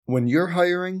When you're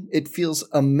hiring, it feels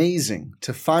amazing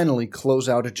to finally close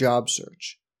out a job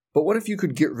search. But what if you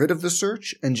could get rid of the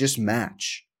search and just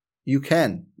match? You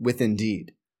can with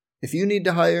Indeed. If you need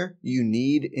to hire, you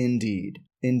need Indeed.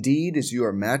 Indeed is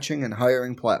your matching and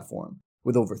hiring platform.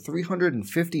 With over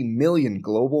 350 million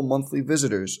global monthly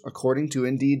visitors, according to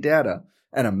Indeed data,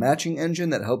 and a matching engine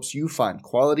that helps you find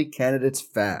quality candidates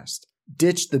fast.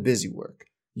 Ditch the busy work.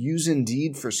 Use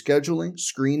Indeed for scheduling,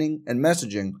 screening, and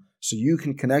messaging so you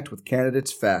can connect with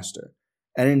candidates faster.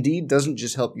 And Indeed doesn't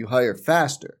just help you hire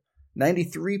faster.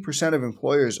 93% of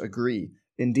employers agree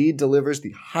Indeed delivers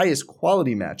the highest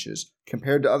quality matches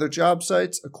compared to other job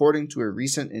sites, according to a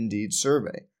recent Indeed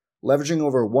survey. Leveraging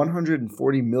over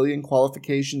 140 million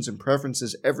qualifications and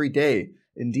preferences every day,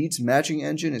 Indeed's matching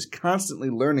engine is constantly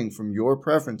learning from your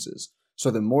preferences, so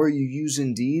the more you use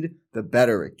Indeed, the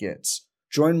better it gets.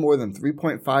 Join more than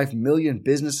 3.5 million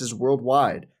businesses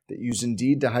worldwide that use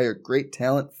Indeed to hire great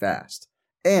talent fast.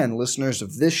 And listeners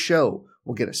of this show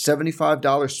will get a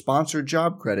 $75 sponsored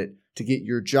job credit to get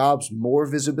your jobs more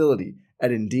visibility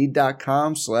at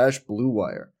Indeed.com/Blue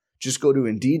Wire. Just go to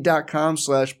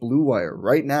Indeed.com/Blue Wire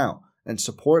right now and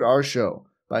support our show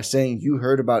by saying you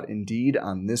heard about Indeed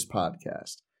on this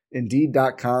podcast.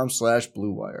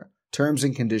 Indeed.com/Blue Wire. Terms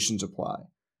and conditions apply.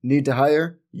 Need to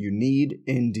hire? You need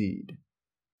Indeed.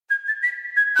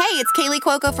 Hey, it's Kaylee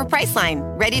Cuoco for Priceline.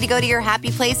 Ready to go to your happy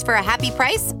place for a happy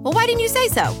price? Well, why didn't you say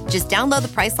so? Just download the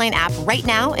Priceline app right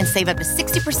now and save up to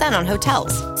 60% on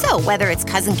hotels. So whether it's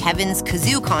Cousin Kevin's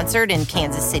Kazoo Concert in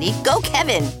Kansas City, go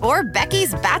Kevin, or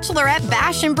Becky's Bachelorette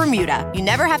Bash in Bermuda, you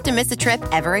never have to miss a trip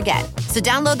ever again. So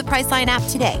download the Priceline app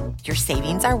today. Your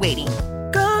savings are waiting.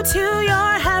 Go to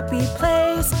your happy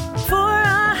place for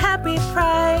a happy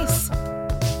price.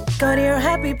 Go to your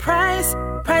happy price,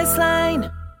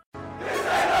 Priceline.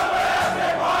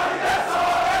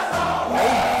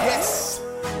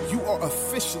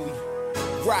 Officially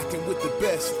rocking with the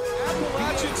best.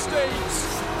 Appalachian State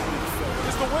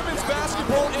is the women's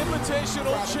basketball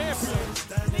invitational champion.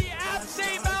 The App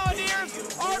State Mountaineers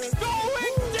are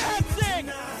going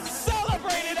dancing.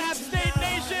 Celebrate it, App State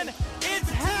Nation. It's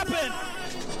happened.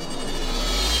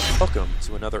 Welcome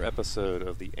to another episode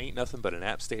of the Ain't Nothing But an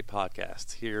App State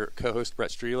podcast. Here, co-host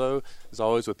Brett Strelo, as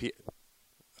always with I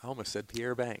almost said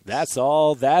Pierre Banks. That's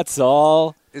all.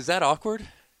 Is that awkward?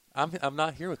 I'm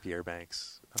not here with Pierre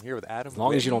Banks. I'm here with Adam. As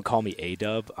long as you don't call me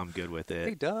A-Dub, I'm good with it.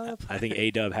 A-Dub. I think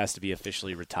A-Dub has to be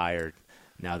officially retired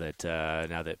now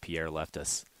that Pierre left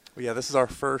us. Well, yeah, this is our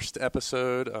first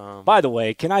episode. By the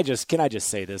way, can I just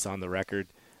say this on the record?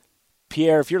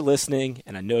 Pierre, if you're listening,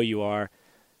 and I know you are,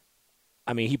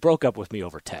 I mean, he broke up with me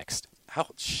over text.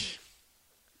 Ouch.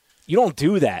 You don't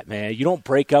do that, man. You don't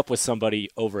break up with somebody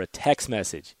over a text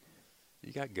message.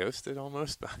 You got ghosted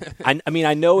almost. I mean,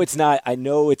 I know it's not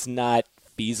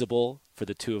feasible for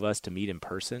the two of us to meet in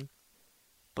person,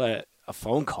 but a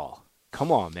phone call.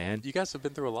 Come on, man. You guys have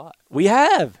been through a lot. We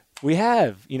have.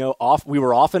 You know, we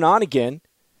were off and on again,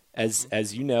 as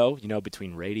you know,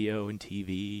 between radio and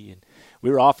TV, and we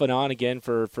were off and on again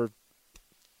for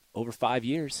over 5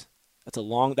 years.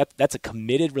 That's a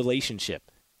committed relationship.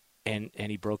 And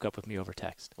he broke up with me over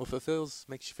text. Well, if it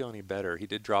makes you feel any better, he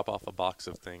did drop off a box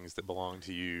of things that belong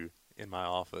to you in my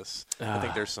office. I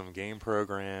think there's some game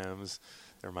programs.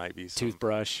 There might be some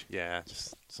toothbrush. Yeah,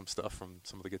 just some stuff from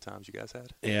some of the good times you guys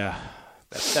had. Yeah.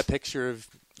 That picture of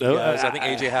you guys, I think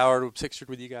A.J. Howard was pictured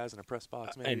with you guys in a press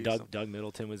box. Maybe, and Doug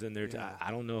Middleton was in there. Yeah. I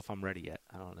don't know if I'm ready yet.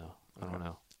 I don't know. I'm going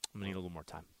to need a little more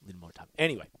time.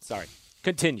 Anyway, sorry.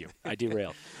 Continue. I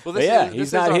derailed. Well, this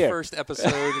is our first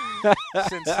episode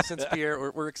since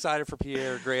Pierre. We're excited for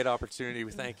Pierre. Great opportunity.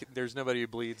 We think there's nobody who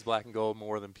bleeds black and gold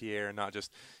more than Pierre, and not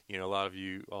just a lot of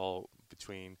you all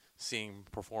between seeing him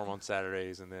perform on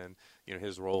Saturdays and then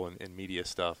his role in media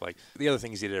stuff. Like the other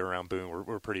things he did around Boone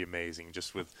were pretty amazing.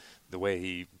 Just with the way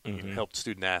he helped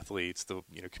student athletes, the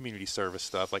community service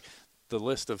stuff. Like the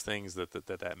list of things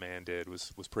that man did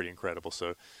was pretty incredible.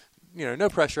 So. No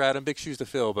pressure at him, big shoes to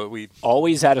fill, but we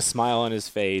always had a smile on his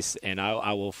face, and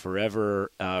I will forever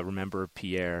remember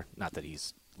Pierre. Not that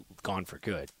he's gone for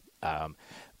good,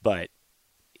 but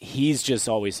he's just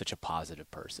always such a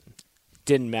positive person.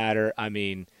 Didn't matter. I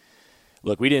mean,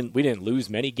 look, we didn't lose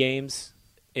many games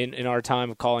in our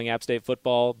time of calling App State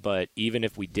football, but even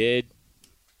if we did,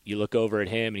 you look over at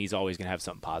him, and he's always going to have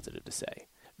something positive to say.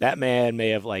 That man may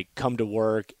have come to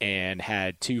work and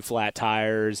had 2 flat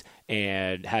tires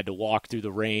and had to walk through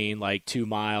the rain 2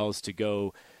 miles to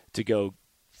go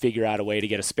figure out a way to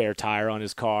get a spare tire on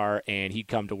his car, and he'd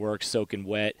come to work soaking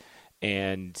wet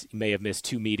and may have missed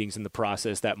 2 meetings in the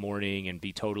process that morning and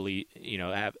be totally,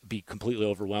 be completely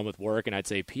overwhelmed with work. And I'd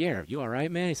say, Pierre, you all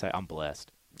right, man? He'd say, I'm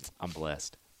blessed. I'm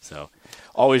blessed. So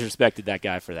always respected that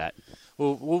guy for that.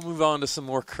 Well, we'll move on to some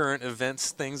more current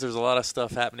events things. There's a lot of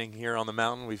stuff happening here on the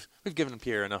mountain. We've given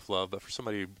Pierre enough love, but for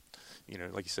somebody who,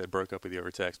 like you said, broke up with you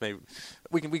over text, maybe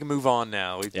we can move on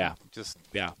now. Just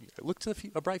look to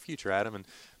a bright future, Adam. And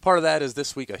part of that is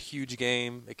this week a huge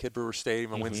game at Kidd Brewer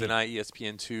Stadium on Wednesday night,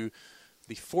 ESPN2.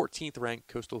 The 14th ranked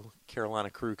Coastal Carolina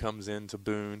Crew comes into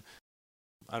Boone.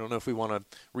 I don't know if we want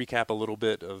to recap a little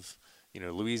bit of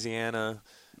Louisiana.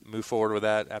 Move forward with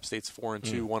that. App State's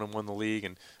 4-2, 1-1 in the league,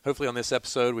 and hopefully on this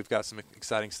episode we've got some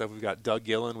exciting stuff. We've got Doug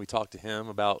Gillen. We talked to him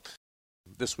about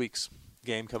this week's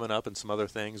game coming up and some other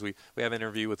things. We have an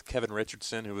interview with Kevin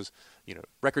Richardson, who was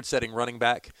record-setting running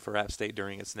back for App State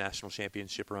during its national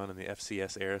championship run in the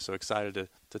FCS era. So excited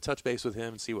to touch base with him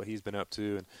and see what he's been up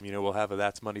to. And we'll have a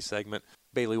That's Money segment.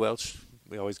 Bailey Welch.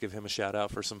 We always give him a shout-out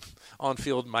for some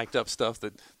on-field mic'd-up stuff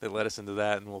that led us into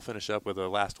that, and we'll finish up with a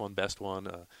last one, best one.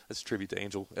 That's a tribute to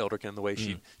Angel Elderkin, the way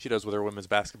she does with her women's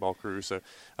basketball crew. So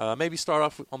maybe start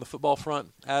off on the football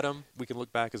front, Adam. We can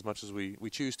look back as much as we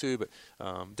choose to, but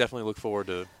definitely look forward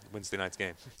to Wednesday night's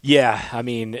game. Yeah, I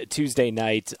mean, Tuesday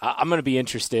night, I'm going to be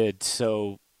interested.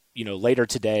 So, later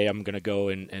today I'm going to go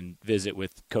and visit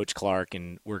with Coach Clark,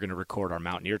 and we're going to record our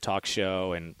Mountaineer Talk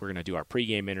show, and we're going to do our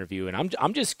pregame interview. And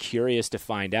I'm just curious to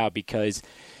find out, because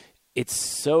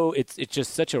it's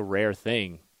just such a rare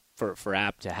thing for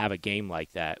App to have a game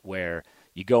like that where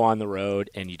you go on the road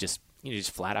and you just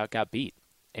flat out got beat.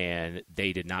 And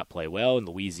they did not play well, and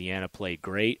Louisiana played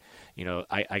great.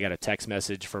 I got a text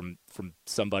message from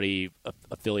somebody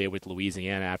affiliated with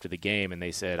Louisiana after the game, and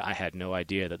they said, I had no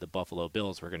idea that the Buffalo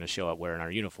Bills were going to show up wearing our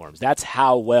uniforms. That's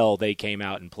how well they came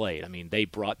out and played. I mean, they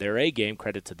brought their A game,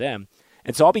 credit to them.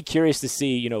 And so I'll be curious to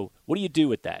see, what do you do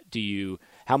with that?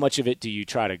 How much of it do you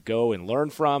try to go and learn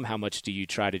from? How much do you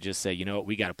try to just say,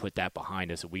 we got to put that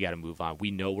behind us and we got to move on? We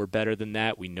know we're better than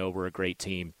that. We know we're a great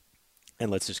team. And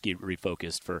let's just get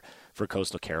refocused for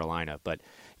Coastal Carolina. But,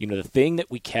 the thing that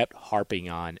we kept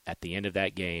harping on at the end of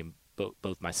that game,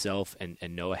 both myself and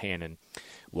Noah Hannon,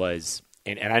 was,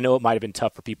 and I know it might have been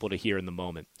tough for people to hear in the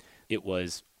moment, it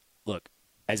was, look,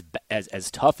 as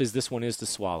tough as this one is to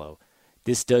swallow,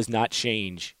 this does not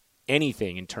change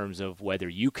anything in terms of whether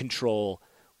you control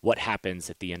what happens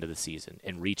at the end of the season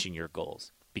and reaching your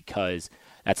goals, because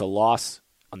that's a loss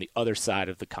on the other side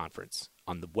of the conference,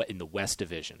 in the West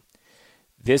Division.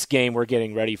 This game we're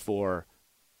getting ready for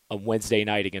on Wednesday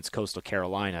night against Coastal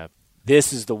Carolina,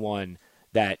 this is the one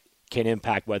that can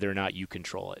impact whether or not you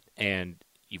control it. And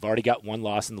you've already got one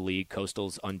loss in the league.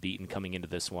 Coastal's unbeaten coming into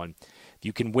this one. If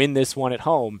you can win this one at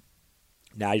home,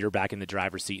 now you're back in the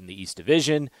driver's seat in the East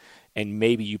Division, and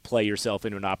maybe you play yourself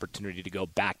into an opportunity to go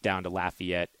back down to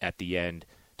Lafayette at the end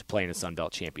to play in a Sun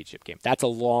Belt Championship game. That's a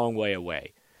long way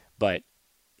away. But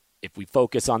if we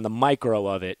focus on the micro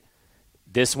of it,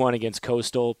 this one against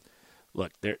Coastal,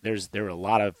 look, there were a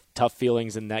lot of tough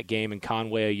feelings in that game in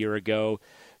Conway a year ago.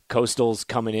 Coastal's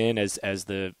coming in as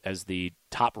the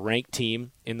top-ranked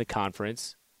team in the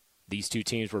conference. These two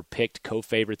teams were picked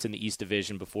co-favorites in the East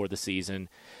Division before the season.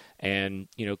 And,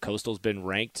 Coastal's been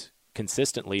ranked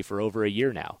consistently for over a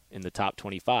year now in the top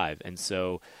 25. And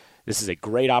so this is a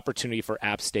great opportunity for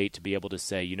App State to be able to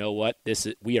say, you know what,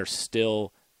 we are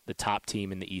still the top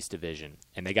team in the East Division.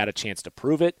 And they got a chance to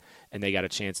prove it, and they got a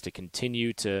chance to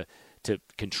continue to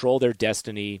control their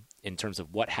destiny in terms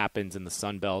of what happens in the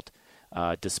Sun Belt,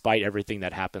 despite everything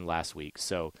that happened last week.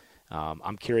 So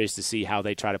I'm curious to see how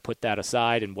they try to put that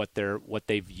aside and what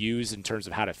they've used in terms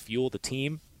of how to fuel the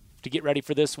team to get ready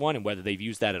for this one, and whether they've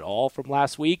used that at all from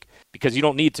last week, because you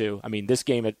don't need to. I mean, this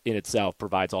game in itself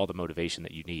provides all the motivation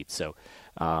that you need. So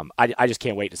I just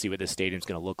can't wait to see what this stadium's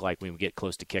going to look like when we get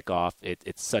close to kickoff.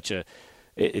 It's such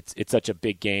a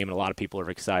big game, and a lot of people are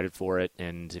excited for it.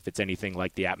 And if it's anything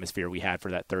like the atmosphere we had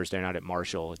for that Thursday night at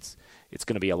Marshall, it's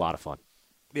going to be a lot of fun.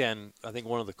 Yeah, and I think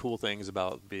one of the cool things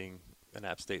about being an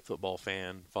App State football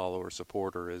fan, follower,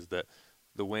 supporter is that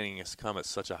the winning has come at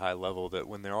such a high level that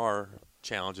when there are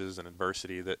challenges and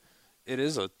adversity, that it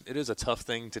is a tough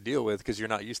thing to deal with because you're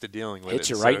not used to dealing with it. Hits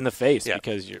you right in the face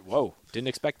because didn't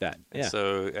expect that. Yeah.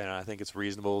 And I think it's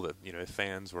reasonable that, if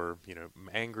fans were,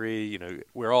 angry,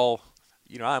 we're all,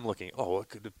 I'm looking, it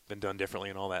could have been done differently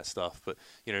and all that stuff. But,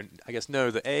 I guess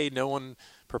no one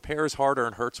prepares harder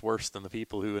and hurts worse than the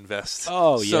people who invest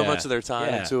so much of their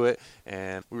time into it.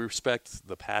 And we respect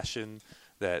the passion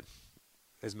that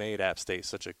has made App State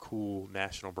such a cool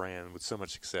national brand with so much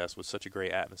success, with such a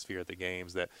great atmosphere at the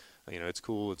games that, it's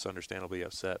cool. It's understandably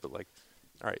upset, but all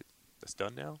right, that's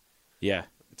done now. Yeah.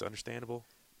 It's understandable.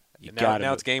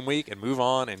 Now it's game week, and move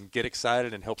on and get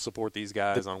excited and help support these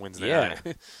guys on Wednesday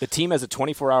night. The team has a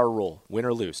 24-hour rule, win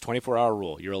or lose, 24-hour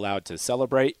rule. You're allowed to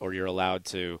celebrate or you're allowed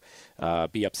to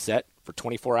be upset for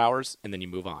 24 hours, and then you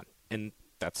move on. And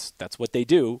that's what they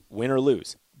do, win or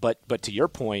lose. But to your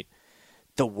point,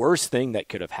 the worst thing that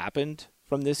could have happened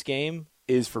from this game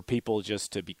is for people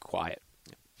just to be quiet.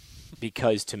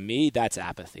 Because to me, that's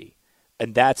apathy.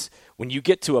 And that's when you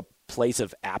get to a place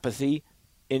of apathy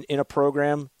in a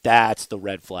program, that's the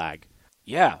red flag.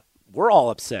 Yeah, we're all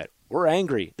upset. We're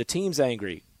angry. The team's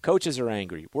angry. Coaches are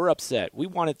angry. We're upset. We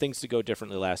wanted things to go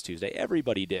differently last Tuesday.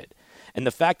 Everybody did. And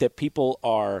the fact that people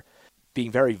are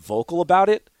being very vocal about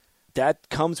it, that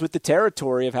comes with the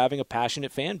territory of having a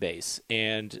passionate fan base.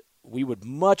 And we would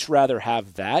much rather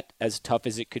have that, as tough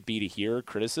as it could be to hear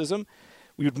criticism.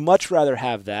 We would much rather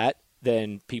have that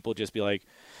than people just be like,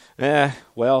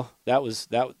 well, that was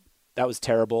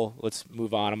terrible. Let's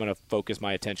move on. I'm going to focus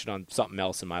my attention on something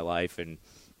else in my life and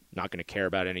not going to care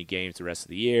about any games the rest of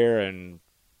the year. And,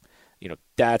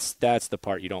 that's the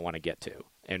part you don't want to get to.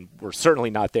 And we're certainly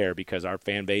not there because our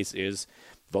fan base is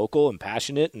vocal and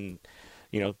passionate. And,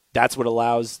 that's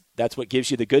what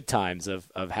gives you the good times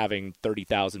of having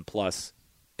 30,000 plus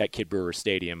at Kidd Brewer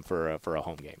Stadium for a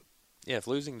home game. Yeah, if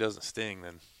losing doesn't sting,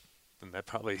 then that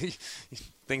probably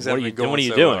things What haven't been going what are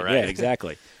you so doing? well, right? Yeah,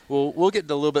 exactly. Well, we'll get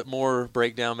into a little bit more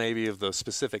breakdown maybe of the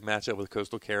specific matchup with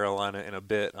Coastal Carolina in a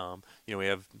bit. We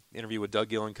have an interview with Doug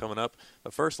Gillen coming up.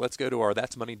 But first, let's go to our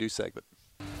That's Money Due segment.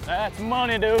 That's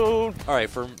money, dude. All right,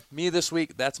 for me this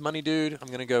week, That's Money Dude. I'm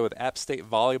going to go with App State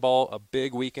Volleyball, a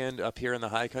big weekend up here in the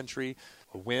High Country.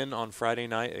 A win on Friday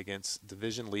night against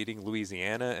division-leading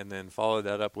Louisiana, and then followed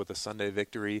that up with a Sunday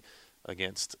victory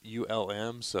against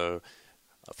ULM. So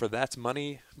for That's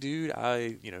Money, dude,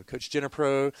 Coach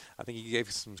Jenipro, I think he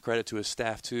gave some credit to his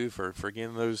staff too for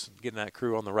getting that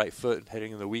crew on the right foot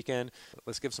heading into the weekend.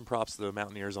 Let's give some props to the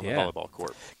Mountaineers on the volleyball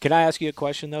court. Can I ask you a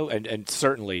question though? And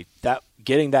certainly that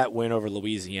getting that win over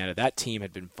Louisiana, that team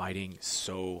had been fighting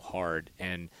so hard,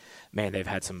 and man, they've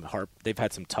had some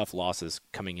tough losses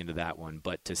coming into that one.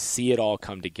 But to see it all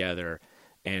come together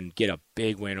and get a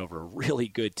big win over a really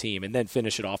good team, and then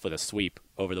finish it off with a sweep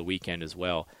over the weekend as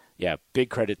well. Yeah, big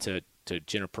credit to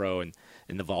Jenipro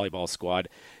and the volleyball squad.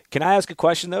 Can I ask a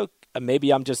question, though?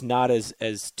 Maybe I'm just not as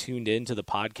tuned into the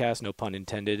podcast, no pun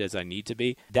intended, as I need to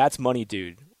be. That's Money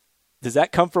Dude. Does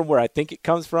that come from where I think it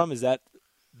comes from? Is that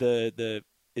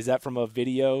is that from a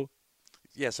video?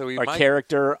 Yeah, so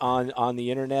character on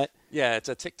the internet? Yeah, it's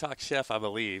a TikTok chef, I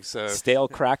believe. So Stale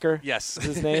Cracker? Yes. Is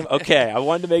his name? Okay, I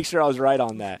wanted to make sure I was right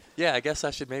on that. Yeah, I guess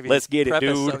I should maybe Let's get it,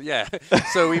 dude. Yeah.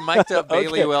 So we mic'd up Okay.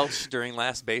 Bailey Welch during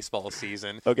last baseball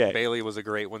season. Okay. Bailey was a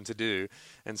great one to do.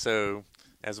 And so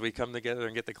as we come together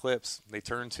and get the clips, they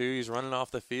turn to, he's running off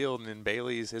the field, and then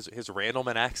Bailey's his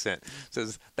Randleman accent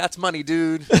says, "That's money,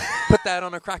 dude. Put that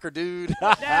on a cracker, dude."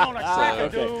 Down a cracker,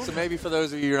 dude. So maybe for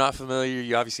those of you who are not familiar,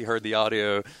 you obviously heard the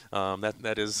audio.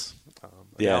 That is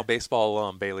now baseball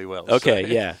alum Bailey Welch. Okay, so.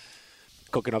 yeah.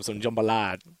 Cooking up some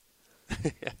jambalaya.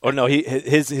 Or no,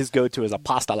 his go-to is a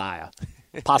pastalaya.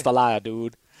 Pastalaya,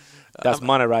 dude. That's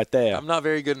money right there. I'm not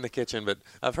very good in the kitchen, but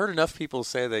I've heard enough people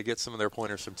say they get some of their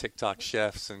pointers from TikTok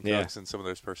chefs and cooks and some of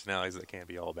those personalities that can't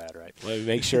be all bad, right? Well,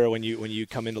 make sure when you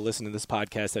come in to listen to this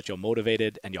podcast that you're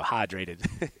motivated and you're hydrated.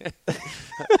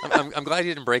 I'm glad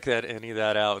you didn't break any of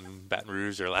that out in Baton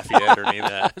Rouge or Lafayette or any of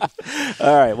that.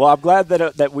 All right. Well, I'm glad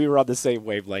that we were on the same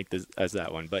wavelength as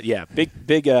that one. But yeah,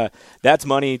 big. That's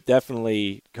money.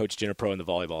 Definitely, Coach Jenipro and the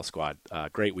volleyball squad.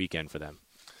 Great weekend for them.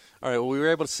 All right, well, we were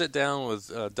able to sit down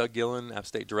with Doug Gillen, App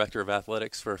State Director of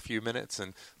Athletics, for a few minutes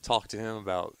and talk to him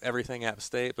about everything App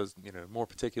State, but more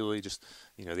particularly just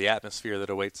the atmosphere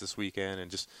that awaits this weekend, and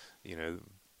just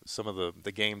some of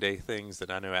the game day things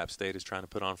that I know App State is trying to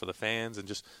put on for the fans, and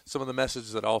just some of the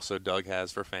messages that also Doug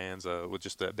has for fans with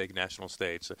just that big national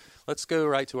stage. So let's go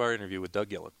right to our interview with Doug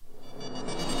Gillen.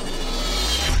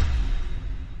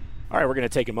 All right, we're going to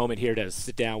take a moment here to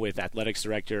sit down with Athletics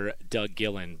Director Doug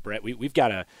Gillen. Brett, we've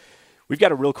got a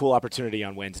real cool opportunity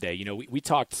on Wednesday. We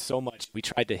talked so much. We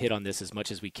tried to hit on this as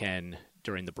much as we can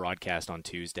during the broadcast on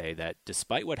Tuesday, that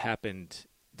despite what happened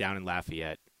down in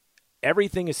Lafayette,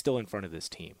 everything is still in front of this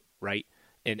team, right?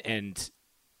 And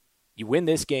you win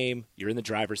this game, you're in the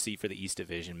driver's seat for the East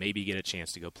Division. Maybe you get a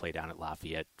chance to go play down at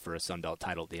Lafayette for a Sun Belt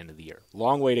title at the end of the year.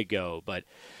 Long way to go, but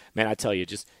man, I tell you,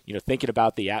 just thinking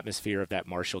about the atmosphere of that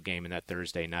Marshall game and that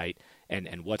Thursday night,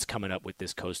 and what's coming up with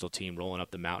this Coastal team rolling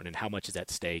up the mountain and how much is at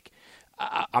stake,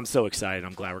 I'm so excited.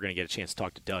 I'm glad we're going to get a chance to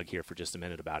talk to Doug here for just a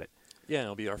minute about it. Yeah,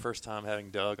 it'll be our first time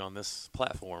having Doug on this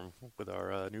platform with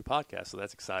our new podcast, so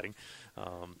that's exciting.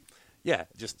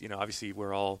 Just obviously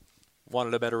we're all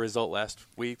wanted a better result last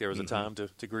week. There was a time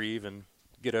to grieve and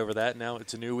get over that. Now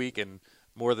it's a new week, and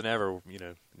more than ever,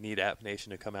 need App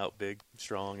Nation to come out big,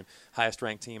 strong, and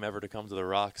highest-ranked team ever to come to the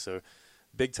Rock. So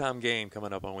big-time game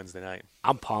coming up on Wednesday night.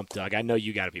 I'm pumped, Doug. I know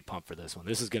you got to be pumped for this one.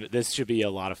 This should be a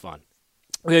lot of fun.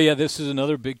 Yeah, this is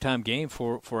another big-time game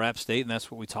for App State, and that's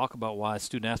what we talk about, why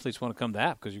student-athletes want to come to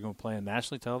App, because you're going to play in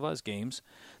nationally televised games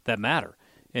that matter.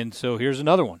 And so here's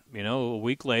another one. A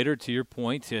week later, to your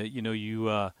point,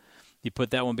 you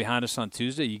put that one behind us on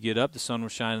Tuesday. You get up, the sun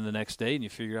was shining the next day, and you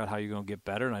figure out how you're going to get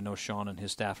better. And I know Sean and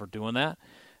his staff are doing that.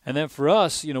 And then for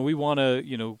us, we want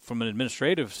to, from an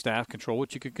administrative staff, control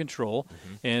what you can control.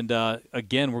 And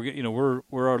again,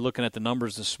 we're looking at the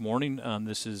numbers this morning.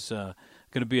 This is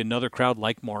going to be another crowd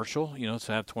like Marshall.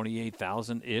 To have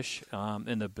 28,000-ish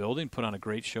in the building, put on a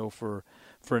great show for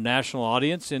a national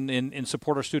audience and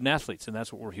support our student athletes. And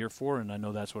that's what we're here for, and I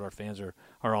know that's what our fans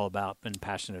are all about and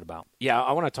passionate about. Yeah,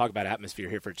 I want to talk about atmosphere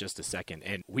here for just a second.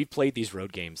 And we've played these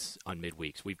road games on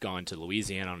midweeks. We've gone to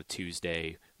Louisiana on a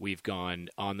Tuesday. We've gone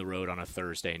on the road on a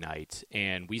Thursday night.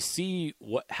 And we see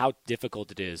how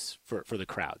difficult it is for the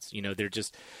crowds.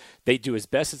 They do as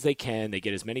best as they can. They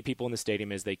get as many people in the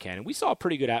stadium as they can. And we saw a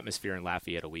pretty good atmosphere in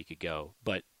Lafayette a week ago.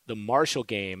 But the Marshall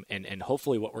game and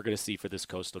hopefully what we're going to see for this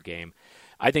Coastal game,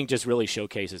 I think just really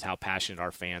showcases how passionate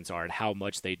our fans are and how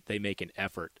much they make an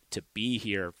effort to be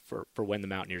here for when the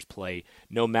Mountaineers play,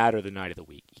 no matter the night of the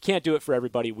week. You can't do it for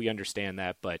everybody. We understand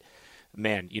that. But,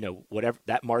 man, whatever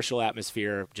that Marshall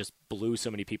atmosphere just blew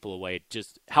so many people away.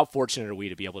 Just how fortunate are we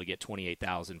to be able to get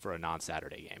 28,000 for a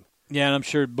non-Saturday game? Yeah, and I'm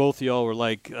sure both of y'all were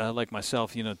like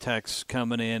myself, texts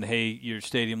coming in, hey, your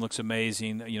stadium looks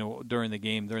amazing, during the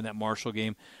game, during that Marshall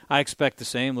game. I expect the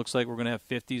same. Looks like we're going to have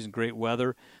 50s and great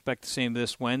weather. Expect the same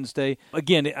this Wednesday.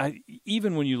 Again,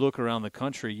 even when you look around the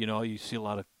country, you see a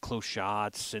lot of close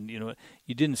shots, and, you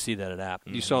didn't see that at App.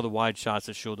 You saw the wide shots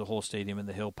that showed the whole stadium and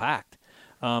the hill packed.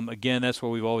 Again, that's what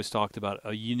we've always talked about,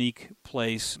 a unique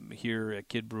place here at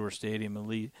Kidd Brewer Stadium,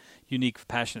 a unique,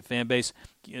 passionate fan base.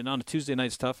 And on a Tuesday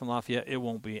night stuff in Lafayette, it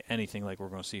won't be anything like we're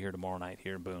going to see here tomorrow night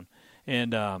here in Boone.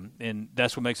 And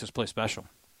that's what makes this place special.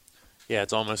 Yeah,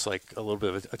 it's almost like a little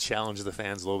bit of a challenge to the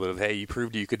fans, a little bit of, hey, you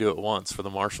proved you could do it once for the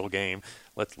Marshall game.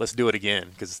 Let's do it again,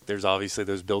 because there's obviously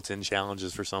those built-in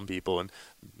challenges for some people, and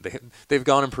they've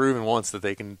gone and proven once that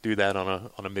they can do that on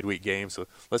a midweek game. So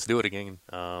let's do it again.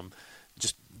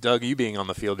 Just Doug, you being on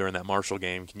the field during that Marshall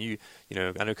game, can you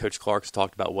I know Coach Clark's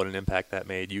talked about what an impact that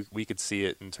made. We could see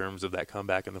it in terms of that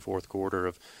comeback in the fourth quarter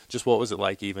of just what was it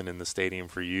like even in the stadium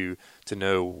for you to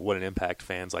know what an impact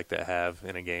fans like that have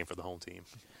in a game for the home team.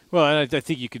 Well, and I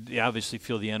think you could obviously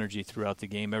feel the energy throughout the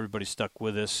game. Everybody stuck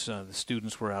with us. The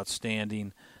students were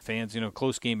outstanding. Fans,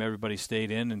 close game. Everybody stayed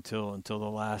in until the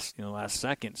last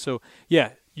second. So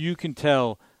yeah, you can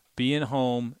tell being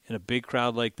home in a big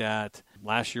crowd like that.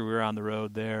 Last year we were on the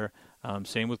road there.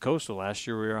 Same with Coastal. Last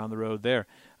year we were on the road there.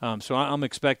 So I'm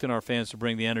expecting our fans to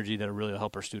bring the energy that will really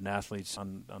help our student athletes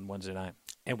on Wednesday night.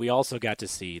 And we also got to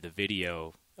see the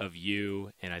video of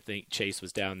you, and I think Chase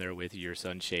was down there with you, your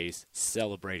son Chase,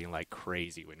 celebrating like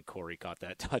crazy when Corey caught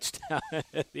that touchdown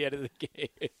at the end of the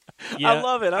game. Yeah, I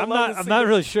love it. I'm not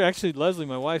really sure. Actually, Leslie,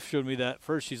 my wife, showed me that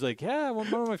first. She's like, yeah,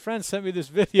 one of my friends sent me this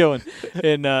video.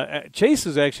 And Chase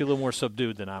was actually a little more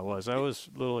subdued than I was. I was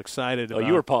a little excited. Oh,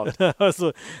 you were pumped. I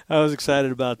was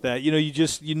excited about that.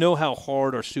 You know how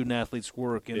hard our student athletes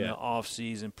work in the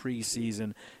off-season,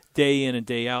 preseason, day in and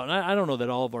day out. And I don't know that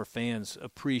all of our fans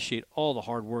appreciate all the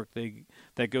hard work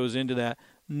that goes into that.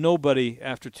 Nobody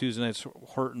after Tuesday night's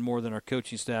hurting more than our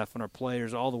coaching staff and our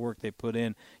players, all the work they put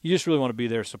in. You just really want to be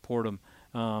there, support them.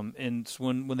 And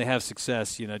when they have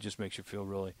success, it just makes you feel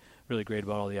really, really great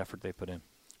about all the effort they put in.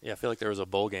 Yeah, I feel like there was a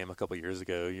bowl game a couple years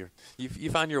ago.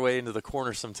 You find your way into the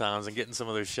corner sometimes and getting some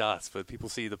of those shots, but people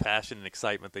see the passion and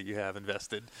excitement that you have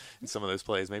invested in some of those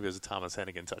plays. Maybe it was a Thomas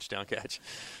Hennigan touchdown catch.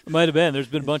 It might have been. There's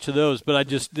been a bunch of those,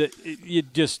 but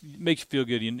it just makes you feel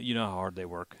good. You know how hard they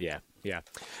work. Yeah. Yeah.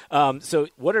 So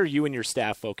what are you and your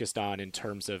staff focused on in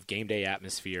terms of game day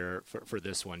atmosphere for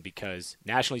this one? Because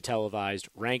nationally televised,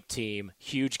 ranked team,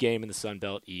 huge game in the Sun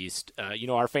Belt East.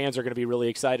 Our fans are going to be really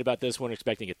excited about this one,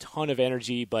 expecting a ton of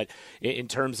energy. But in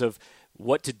terms of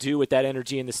what to do with that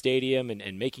energy in the stadium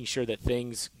and making sure that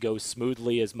things go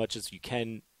smoothly as much as you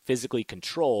can physically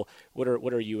control, what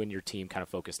are you and your team kind of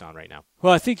focused on right now?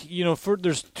 Well, I think,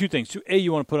 there's two things. A,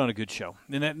 you want to put on a good show.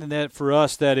 And that for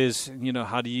us, that is,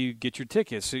 how do you get your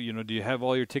tickets? So, do you have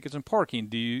all your tickets and parking?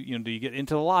 Do you get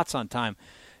into the lots on time?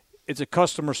 it's a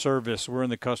customer service. We're in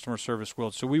the customer service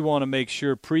world. So we want to make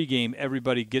sure pregame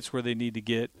everybody gets where they need to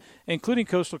get, including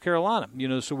Coastal Carolina.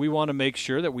 So we want to make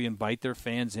sure that we invite their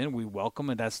fans in. We welcome,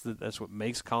 and that's what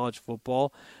makes college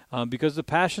football, because the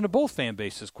passion of both fan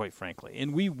bases, quite frankly.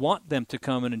 And we want them to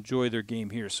come and enjoy their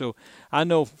game here. So I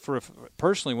know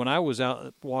personally, when I was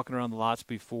out walking around the lots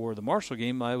before the Marshall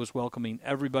game, I was welcoming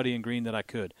everybody in green that I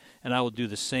could. And I will do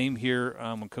the same here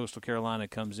when Coastal Carolina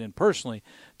comes in personally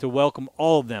to welcome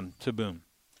all of them to Boone.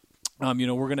 We're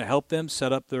going to help them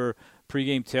set up their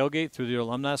pregame tailgate through the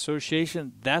Alumni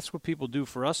Association. That's what people do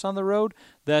for us on the road.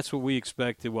 That's what we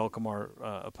expect to welcome our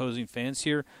opposing fans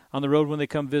here on the road when they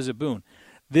come visit Boone.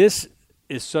 This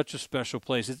is such a special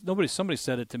place. Somebody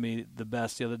said it to me the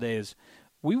best the other day is,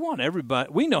 we want everybody.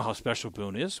 We know how special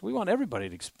Boone is. We want everybody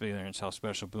to experience how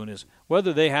special Boone is,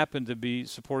 whether they happen to be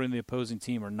supporting the opposing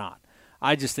team or not.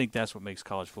 I just think that's what makes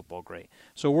college football great.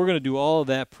 So we're going to do all of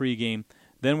that pregame.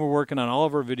 Then we're working on all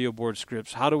of our video board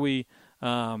scripts. How do we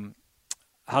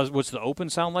what's the open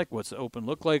sound like? What's the open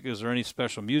look like? Is there any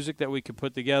special music that we could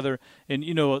put together? And,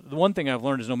 the one thing I've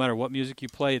learned is no matter what music you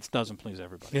play, it doesn't please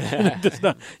everybody.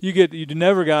 You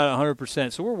never got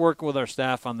 100%. So we're working with our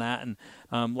staff on that.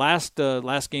 And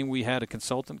last game we had a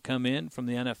consultant come in from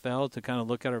the NFL to kind of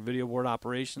look at our video board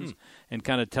operations and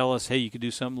kind of tell us, hey, you could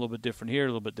do something a little bit different here, a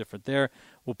little bit different there.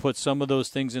 We'll put some of those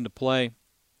things into play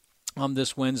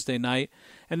this Wednesday night.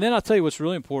 And then I'll tell you what's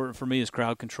really important for me is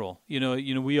crowd control.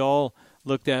 We all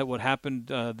looked at what happened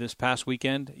this past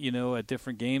weekend, at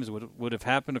different games, what would have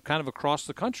happened kind of across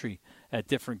the country at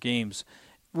different games.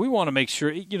 We want to make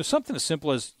sure, something as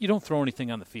simple as you don't throw anything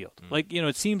on the field.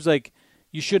 It seems like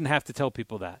you shouldn't have to tell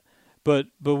people that. But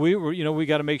we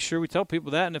got to make sure we tell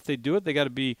people that, and if they do it, they got to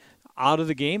be out of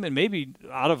the game and maybe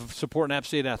out of supporting App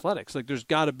State athletics. There's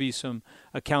got to be some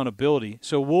accountability.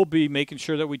 So we'll be making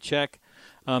sure that we check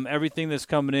everything that's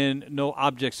coming in, no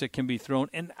objects that can be thrown.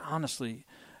 And honestly,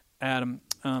 Adam,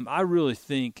 I really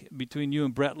think between you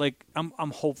and Brett,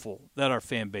 I'm hopeful that our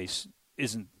fan base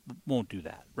won't do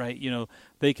that, right?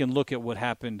 They can look at what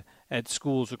happened at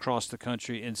schools across the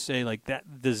country and say,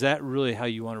 is that really how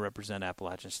you want to represent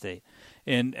Appalachian State?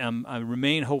 And I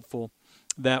remain hopeful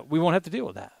that we won't have to deal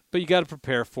with that. But you got to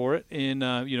prepare for it. And,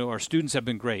 our students have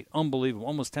been great, unbelievable,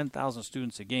 almost 10,000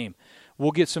 students a game.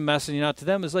 We'll get some messaging out to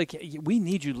them. It's we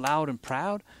need you loud and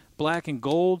proud, black and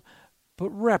gold, but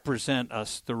represent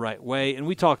us the right way. And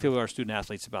we talk to our student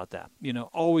athletes about that. You're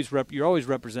always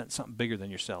representing something bigger than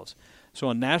yourselves. So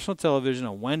on national television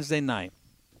on Wednesday night,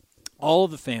 all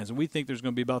of the fans, and we think there's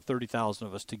going to be about 30,000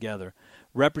 of us together,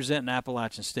 representing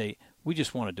Appalachian State. We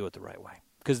just want to do it the right way,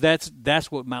 because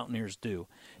that's what Mountaineers do.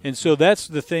 And so that's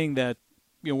the thing that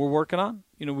we're working on.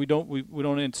 We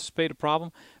don't anticipate a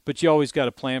problem, but you always got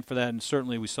to plan for that. And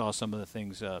certainly we saw some of the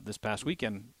things this past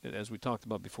weekend, as we talked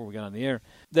about before we got on the air,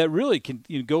 that really can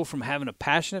go from having a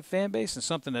passionate fan base and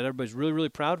something that everybody's really, really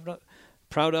proud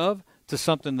of to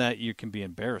something that you can be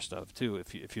embarrassed of too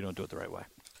if you don't do it the right way.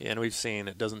 Yeah, and we've seen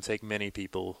it doesn't take many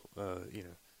people.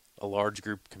 A large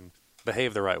group can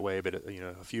behave the right way, but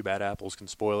a few bad apples can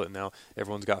spoil it. And now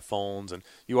everyone's got phones, and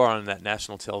you are on that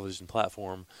national television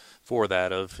platform for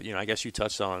that. I guess you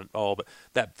touched on it all, but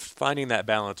that finding that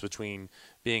balance between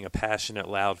being a passionate,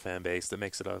 loud fan base that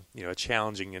makes it a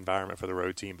challenging environment for the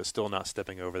road team, but still not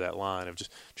stepping over that line of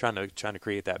just trying to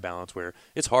create that balance where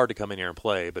it's hard to come in here and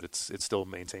play, but it still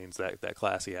maintains that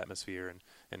classy atmosphere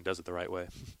and does it the right way.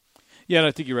 Yeah,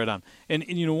 I think you're right on. And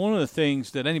one of the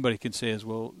things that anybody can say is,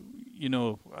 well,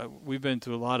 we've been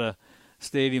to a lot of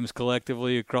stadiums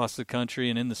collectively across the country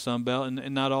and in the Sun Belt,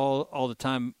 and not all the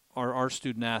time are our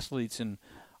student athletes and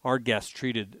our guests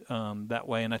treated that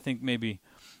way. And I think maybe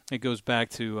it goes back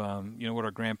to what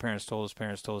our grandparents told us,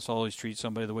 parents told us, always treat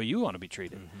somebody the way you want to be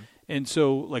treated. Mm-hmm. And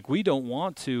so we don't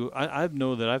want to. I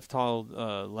know that I've told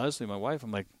Leslie, my wife,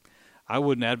 I'm like, I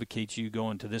wouldn't advocate you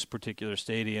going to this particular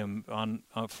stadium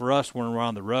for us when we're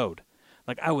on the road.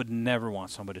 I would never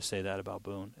want somebody to say that about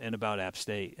Boone and about App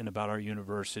State and about our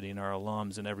university and our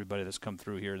alums and everybody that's come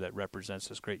through here that represents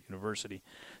this great university.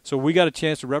 So we got a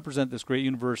chance to represent this great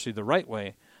university the right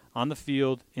way on the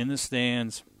field, in the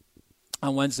stands,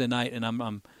 on Wednesday night, and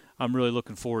I'm really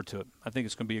looking forward to it. I think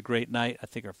it's going to be a great night. I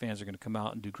think our fans are going to come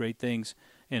out and do great things,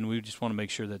 and we just want to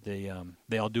make sure that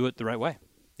they all do it the right way.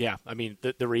 Yeah, I mean,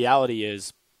 the reality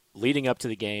is leading up to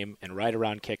the game and right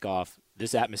around kickoff,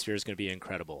 this atmosphere is going to be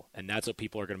incredible, and that's what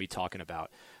people are going to be talking about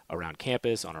around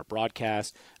campus, on our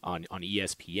broadcast, on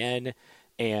ESPN.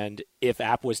 And if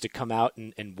App was to come out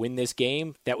and win this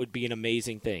game, that would be an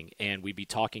amazing thing, and we'd be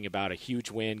talking about a huge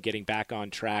win, getting back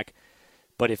on track.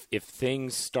 But if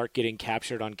things start getting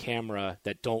captured on camera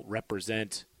that don't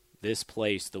represent this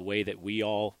place the way that we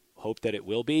all hope that it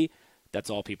will be, that's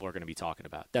all people are going to be talking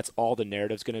about. That's all the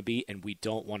narrative's going to be, and we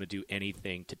don't want to do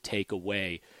anything to take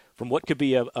away from what could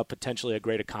be a potentially a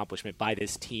great accomplishment by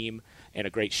this team and a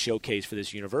great showcase for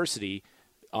this university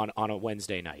on a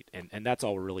Wednesday night. And that's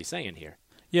all we're really saying here.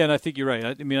 Yeah, and I think you're right.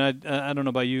 I mean, I don't know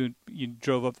about you. You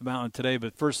drove up the mountain today,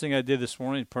 but first thing I did this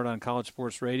morning, put on College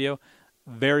Sports Radio,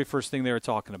 very first thing they were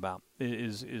talking about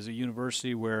is a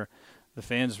university where the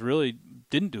fans really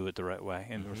didn't do it the right way,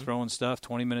 and we're throwing stuff,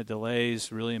 20-minute delays,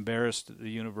 really embarrassed the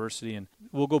university. And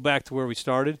we'll go back to where we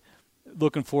started.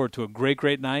 Looking forward to a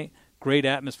great night, great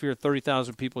atmosphere,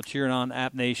 30,000 people cheering on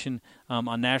App Nation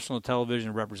on national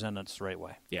television, representing us the right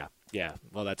way. Yeah.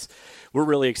 Well, we're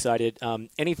really excited.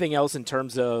 Anything else in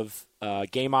terms of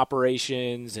game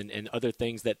operations and other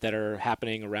things that are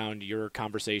happening around your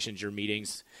conversations, your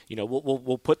meetings? You know,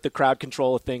 we'll put the crowd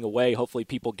control thing away. Hopefully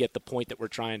people get the point that we're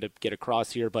trying to get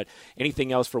across here. But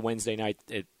anything else for Wednesday night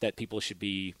that people should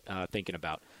be thinking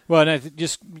about? Well, and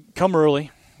just come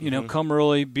early. You know, come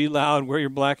early, be loud, wear your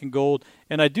black and gold.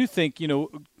 And I do think,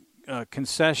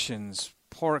 concessions,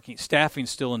 parking,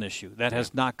 staffing's still an issue. That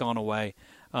has not gone away.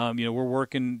 We're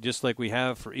working just like we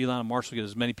have for Elon and Marshall, get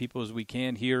as many people as we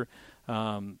can here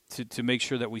to make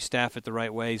sure that we staff it the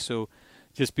right way. So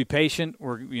just be patient.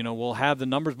 We'll have the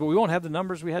numbers, but we won't have the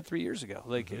numbers we had 3 years ago.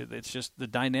 It's just the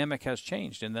dynamic has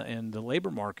changed in the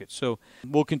labor market. So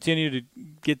we'll continue to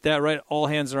get that right. All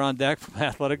hands are on deck from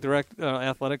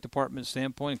athletic department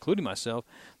standpoint, including myself,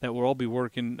 that we'll all be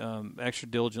working extra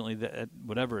diligently. At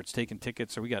whatever it's taking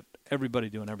tickets, so we got everybody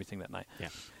doing everything that night. Yeah.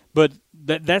 But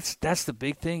that's the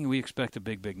big thing. We expect a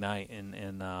big night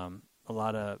and a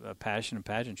lot of passion and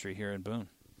pageantry here in Boone.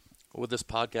 With this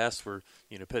podcast, we're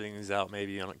putting these out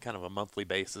maybe on kind of a monthly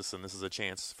basis, and this is a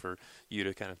chance for you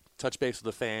to kind of touch base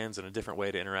with the fans and a different way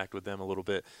to interact with them a little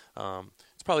bit.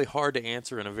 It's probably hard to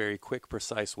answer in a very quick,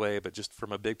 precise way, but just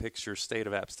from a big picture state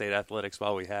of App State athletics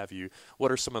while we have you,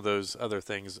 what are some of those other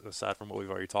things aside from what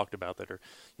we've already talked about that are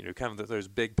kind of those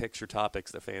big picture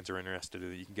topics that fans are interested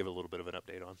in that you can give a little bit of an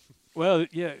update on? Well,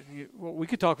 yeah, we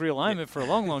could talk realignment for a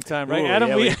long time, right? Ooh, Adam,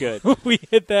 yeah, we could. We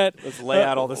hit that. Let's lay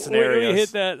out all the scenarios. We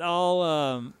hit that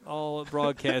all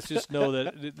broadcast. Just know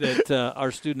that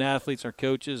our student athletes, our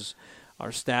coaches,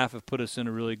 our staff have put us in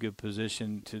a really good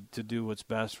position to do what's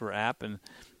best for App, and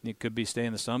it could be stay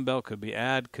in the Sun Belt, could be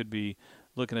add, could be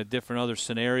looking at different other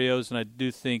scenarios. And I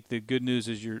do think the good news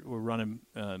is we're running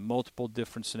multiple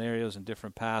different scenarios and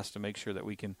different paths to make sure that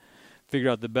we can figure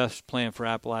out the best plan for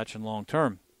Appalachian long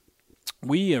term.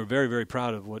 We are very, very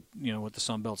proud of what the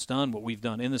Sun Belt's done, what we've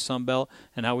done in the Sun Belt,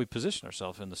 and how we position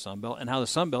ourselves in the Sun Belt, and how the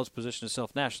Sun Belt's positioned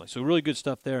itself nationally. So really good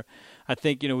stuff there. I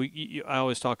think I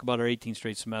always talk about our 18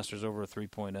 straight semesters over a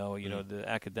 3.0. The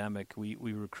academic, we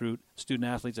recruit student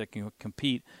athletes that can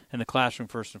compete in the classroom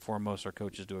first and foremost. Our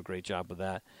coaches do a great job with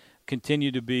that.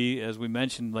 Continue to be, as we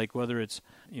mentioned, like whether it's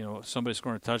somebody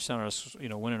scoring a touchdown or us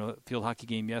winning a field hockey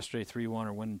game yesterday 3-1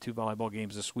 or winning 2 volleyball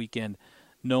games this weekend.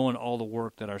 Knowing all the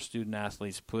work that our student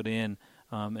athletes put in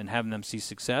and having them see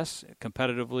success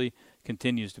competitively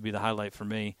continues to be the highlight for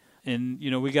me. And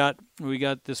we got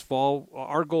this fall.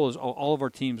 Our goal is all of our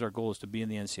teams. Our goal is to be in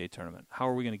the NCAA tournament. How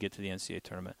are we going to get to the NCAA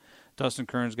tournament? Dustin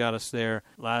Kearns got us there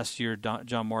last year.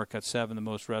 John Mark got 7, the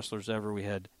most wrestlers ever. We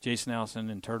had Jason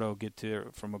Allison and Turdo get to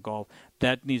from a golf.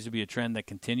 That needs to be a trend that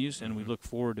continues, and we look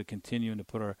forward to continuing to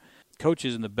put our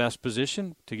coaches in the best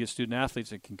position to get student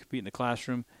athletes that can compete in the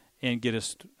classroom and get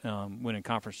us winning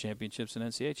conference championships and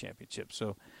NCAA championships.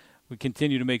 So we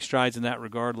continue to make strides in that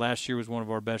regard. Last year was one of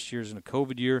our best years in a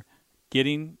COVID year,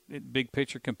 getting big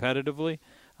picture competitively,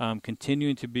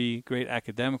 continuing to be great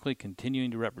academically,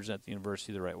 continuing to represent the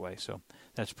university the right way. So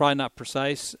that's probably not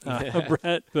precise,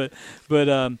 Brett, but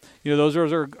those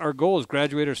are our goals: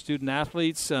 graduate our student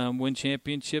athletes, win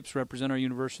championships, represent our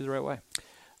university the right way.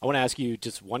 I want to ask you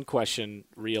just one question,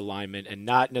 realignment, and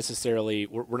not necessarily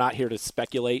we're not here to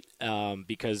speculate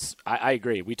because I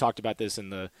agree. We talked about this in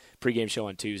the pregame show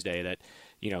on Tuesday that,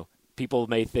 people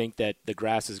may think that the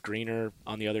grass is greener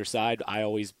on the other side.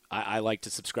 I like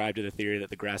to subscribe to the theory that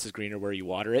the grass is greener where you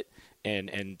water it.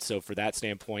 And so for that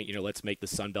standpoint, let's make the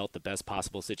Sun Belt the best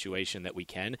possible situation that we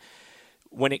can.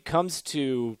 When it comes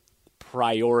to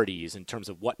priorities in terms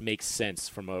of what makes sense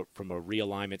from a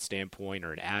realignment standpoint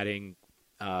or an adding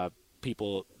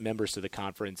members to the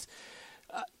conference.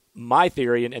 My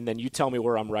theory, and then you tell me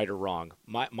where I'm right or wrong.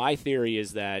 My theory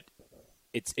is that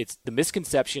it's the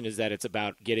misconception is that it's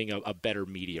about getting a better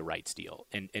media rights deal.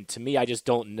 And to me, I just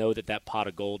don't know that pot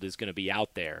of gold is going to be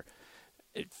out there.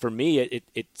 For me,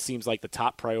 it seems like the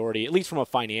top priority, at least from a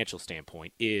financial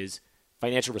standpoint, is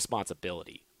financial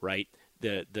responsibility, right?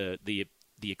 The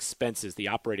the expenses, the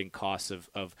operating costs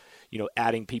of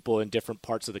adding people in different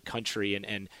parts of the country,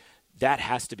 and that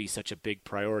has to be such a big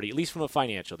priority, at least from a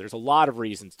financial. There's a lot of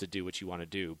reasons to do what you want to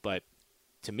do, but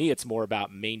to me, it's more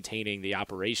about maintaining the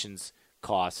operations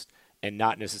cost and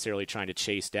not necessarily trying to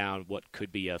chase down what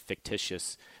could be a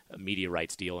fictitious media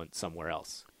rights deal somewhere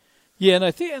else. Yeah, and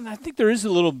I think there is a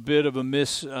little bit of a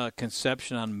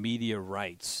misconception on media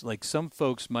rights. Like, some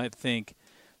folks might think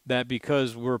that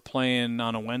because we're playing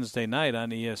on a Wednesday night on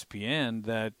ESPN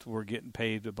that we're getting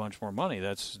paid a bunch more money.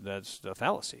 That's a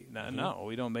fallacy. No,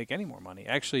 we don't make any more money.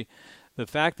 Actually, the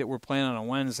fact that we're playing on a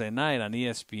Wednesday night on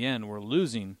ESPN, we're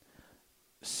losing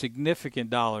significant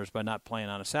dollars by not playing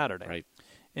on a Saturday. Right.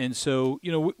 And so,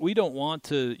 we don't want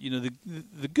to,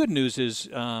 the good news is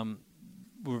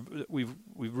we've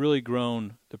really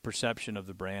grown the perception of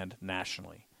the brand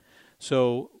nationally.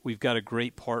 So we've got a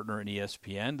great partner in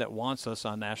ESPN that wants us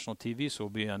on national TV. So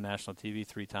we'll be on national TV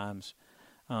 3 times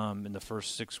in the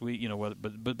first 6 weeks.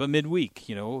 But midweek,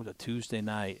 a Tuesday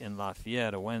night in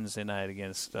Lafayette, a Wednesday night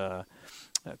against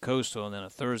Coastal, and then a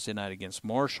Thursday night against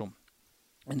Marshall.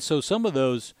 And so some of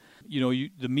those,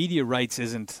 the media rights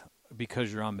isn't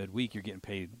because you're on midweek you're getting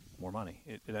paid more money.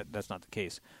 That's not the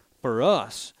case for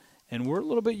us. And we're a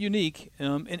little bit unique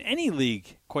in any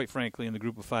league, quite frankly, in the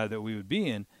group of 5 that we would be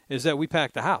in, is that we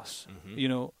pack the house.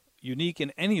 Mm-hmm. Unique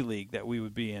in any league that we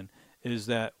would be in is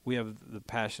that we have the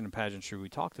passion and pageantry we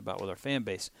talked about with our fan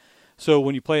base. So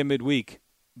when you play a midweek,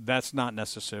 that's not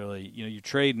necessarily, you're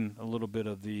trading a little bit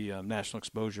of the national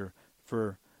exposure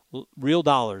for real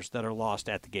dollars that are lost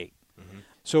at the gate. Mm-hmm.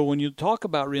 So when you talk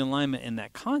about realignment in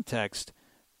that context,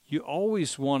 you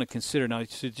always want to consider, now,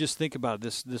 so just think about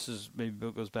this. This is maybe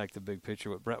it goes back to the big picture,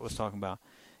 what Brett was talking about.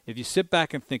 If you sit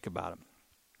back and think about it,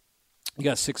 you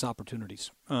got 6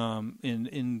 opportunities.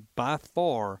 In by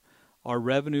far, our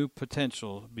revenue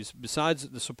potential, besides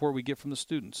the support we get from the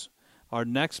students, our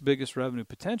next biggest revenue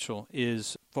potential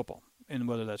is football. And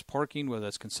whether that's parking, whether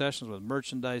that's concessions, whether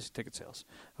merchandise, ticket sales.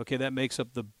 Okay, that makes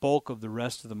up the bulk of the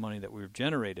rest of the money that we've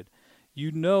generated.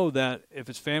 You know that if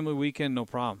it's family weekend, no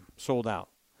problem, sold out.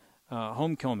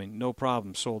 Homecoming, no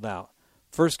problem, sold out.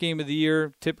 First game of the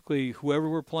year, typically whoever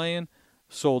we're playing,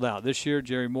 sold out. This year,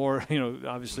 Jerry Moore,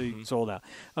 obviously sold out.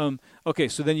 Okay,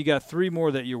 so then you got 3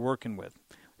 more that you're working with.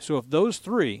 So if those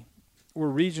 3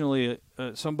 were regionally,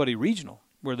 somebody regional,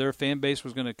 where their fan base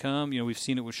was going to come, we've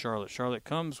seen it with Charlotte. Charlotte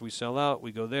comes, we sell out,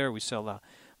 we go there, we sell out.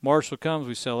 Marshall comes,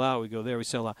 we sell out, we go there, we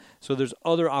sell out. So there's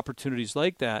other opportunities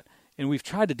like that. And we've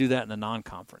tried to do that in the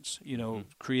non-conference,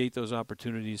 create those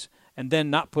opportunities and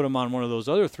then not put them on one of those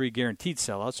other 3 guaranteed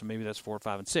sellouts. So maybe that's 4,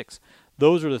 5, and 6.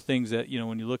 Those are the things that,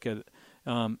 when you look at it.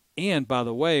 And by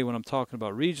the way, when I'm talking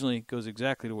about regionally, it goes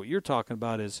exactly to what you're talking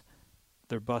about is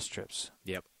their bus trips.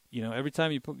 Yep. Every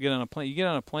time you get on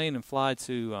a plane and fly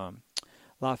to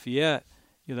Lafayette,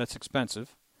 that's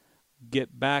expensive.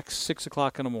 Get back 6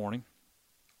 o'clock in the morning.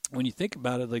 When you think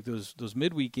about it, like those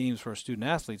midweek games for our student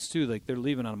athletes too, like they're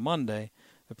leaving on a Monday,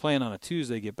 they're playing on a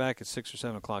Tuesday, get back at 6 or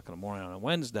 7 o'clock in the morning on a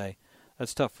Wednesday.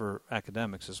 That's tough for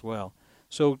academics as well.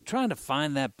 So trying to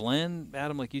find that blend,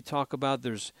 Adam, like you talk about,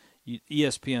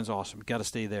 ESPN's awesome. Got to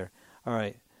stay there. All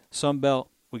right, Sun Belt,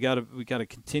 we got to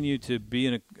continue to be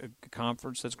in a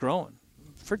conference that's growing.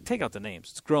 Take out the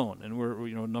names, it's growing, and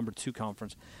we're number 2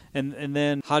 conference. And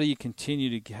then how do you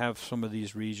continue to have some of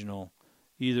these regional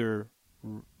either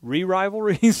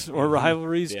rivalries or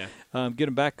rivalries, get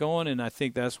them back going, and I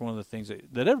think that's one of the things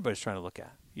that everybody's trying to look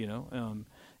at.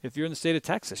 If you're in the state of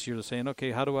Texas, you're saying,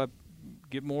 okay, how do I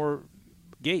get more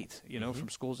gate, from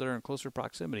schools that are in closer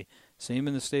proximity? Same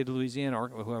in the state of Louisiana or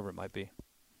whoever it might be.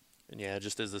 And yeah,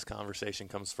 just as this conversation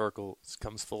comes full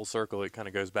circle, it kind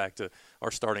of goes back to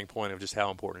our starting point of just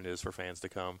how important it is for fans to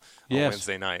come on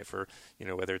Wednesday night for,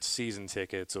 whether it's season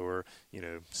tickets or,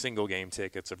 single game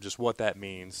tickets, of just what that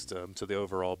means to the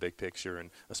overall big picture, and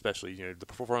especially, the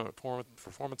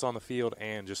performance on the field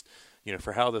and just,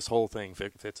 for how this whole thing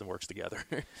fits and works together.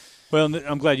 Well,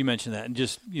 I'm glad you mentioned that. And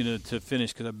just, to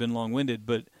finish, because I've been long-winded,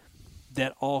 but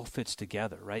that all fits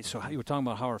together, right? So you were talking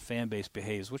about how our fan base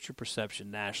behaves. What's your perception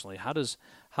nationally? How does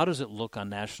it look on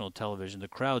national television? The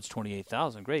crowd's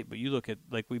 28,000, great. But you look at,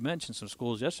 like we mentioned, some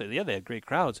schools yesterday. Yeah, they had great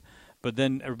crowds, but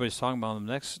then everybody's talking about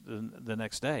them the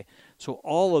next day. So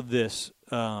all of this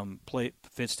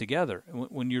fits together.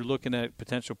 When you're looking at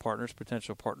potential partners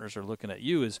are looking at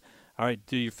you as, all right,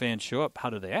 do your fans show up? How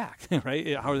do they act,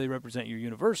 right? How do they represent your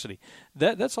university?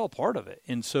 That's all part of it.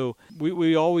 And so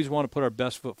we always want to put our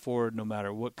best foot forward no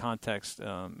matter what context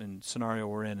and scenario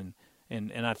we're in,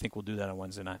 and I think we'll do that on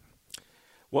Wednesday night.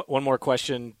 One more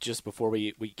question just before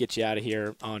we get you out of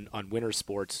here on winter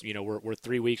sports. You know, we're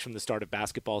 3 weeks from the start of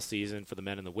basketball season for the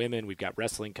men and the women. We've got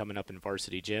wrestling coming up in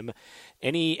Varsity Gym.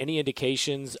 Any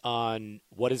indications on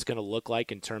what it's going to look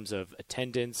like in terms of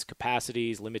attendance,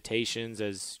 capacities, limitations?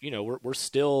 As you know, we're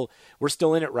still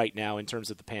in it right now in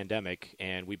terms of the pandemic,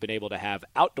 and we've been able to have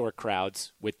outdoor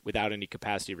crowds without any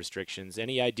capacity restrictions.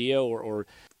 Any idea or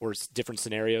different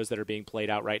scenarios that are being played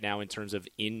out right now in terms of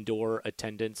indoor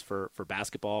attendance for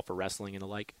basketball, for wrestling, and the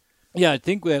like? Yeah, I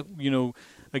think that,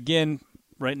 again,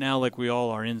 right now, like we all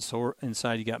are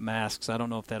inside, you got masks. I don't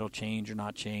know if that'll change or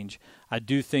not change. I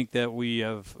do think that we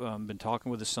have been talking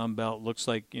with the Sun Belt. Looks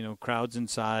like, crowds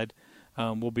inside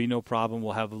will be no problem.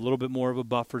 We'll have a little bit more of a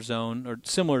buffer zone, or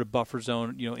similar to buffer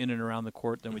zone, in and around the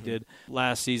court than we did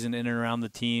last season, in and around the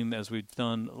team as we've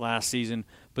done last season.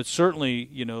 But certainly,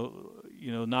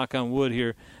 knock on wood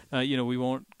here, we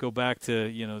won't go back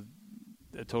to,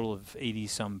 a total of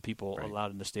 80-some people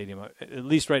allowed in the stadium. At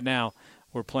least right now,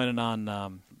 we're planning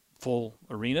on full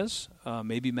arenas,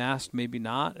 maybe masked, maybe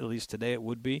not. At least today it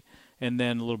would be. And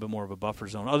then a little bit more of a buffer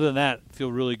zone. Other than that,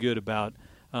 feel really good about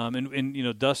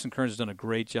and Dustin Kearns has done a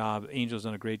great job. Angel's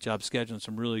done a great job scheduling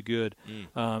some really good.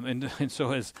 And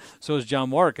so has John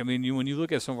Mark. I mean, when you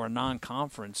look at some of our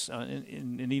non-conference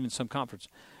and even some conference,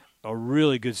 a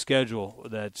really good schedule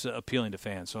that's appealing to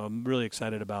fans. So I'm really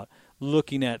excited about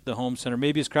looking at the home center,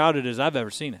 maybe as crowded as I've ever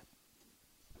seen it.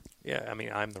 Yeah, I mean,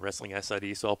 I'm the wrestling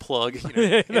SID, so I'll plug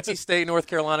NC State, North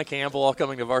Carolina, Campbell, all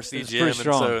coming to Varsity Gym,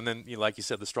 and then, like you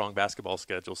said, the strong basketball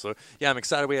schedule. So, yeah, I'm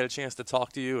excited we had a chance to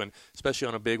talk to you, and especially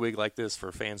on a big week like this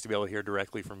for fans to be able to hear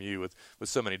directly from you with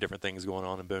so many different things going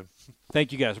on in Boone.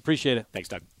 Thank you, guys. Appreciate it. Thanks,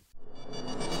 Doug.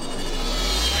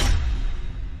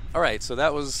 All right, so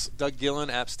that was Doug Gillen,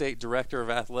 App State Director of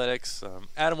Athletics.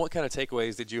 Adam, what kind of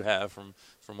takeaways did you have from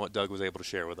what Doug was able to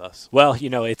share with us? Well,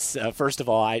 it's first of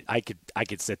all, I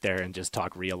could sit there and just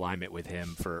talk realignment with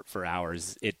him for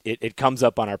hours. It comes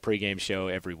up on our pregame show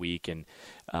every week, and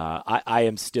I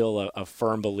am still a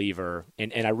firm believer,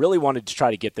 and I really wanted to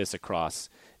try to get this across,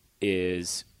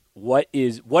 is what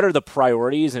are the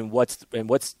priorities and what's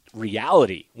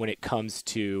reality when it comes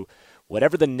to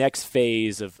whatever the next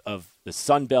phase of the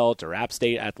Sun Belt or App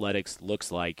State athletics looks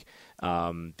like,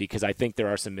 because I think there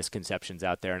are some misconceptions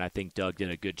out there, and I think Doug did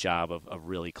a good job of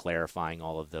really clarifying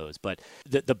all of those. But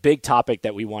the big topic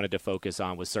that we wanted to focus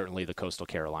on was certainly the Coastal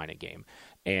Carolina game.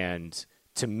 And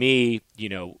to me,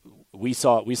 we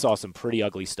saw some pretty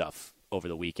ugly stuff over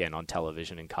the weekend on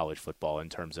television in college football in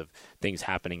terms of things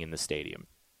happening in the stadium.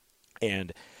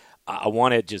 And I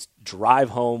want to just drive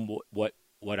home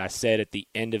what I said at the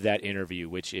end of that interview,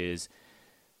 which is,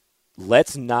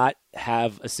 let's not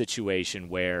have a situation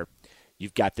where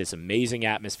you've got this amazing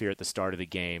atmosphere at the start of the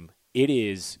game.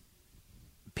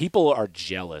 People are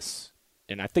jealous,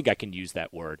 and I think I can use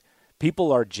that word.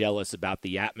 People are jealous about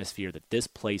the atmosphere that this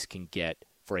place can get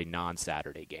for a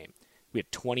non-Saturday game. We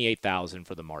had 28,000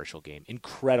 for the Marshall game.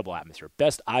 Incredible atmosphere.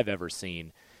 Best I've ever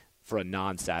seen for a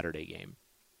non-Saturday game.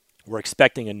 We're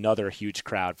expecting another huge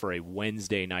crowd for a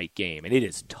Wednesday night game, and it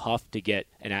is tough to get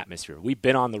an atmosphere. We've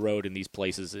been on the road in these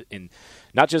places,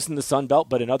 not just in the Sun Belt,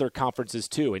 but in other conferences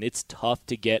too, and it's tough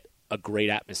to get a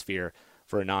great atmosphere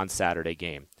for a non-Saturday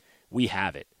game. We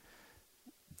have it.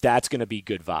 That's going to be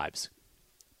good vibes.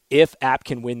 If App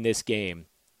can win this game,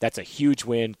 that's a huge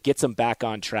win, gets them back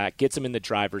on track, gets them in the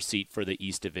driver's seat for the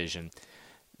East Division.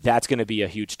 That's going to be a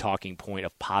huge talking point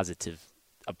of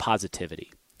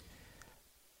positivity.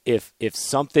 If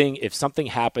something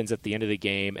happens at the end of the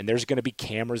game, and there's going to be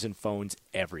cameras and phones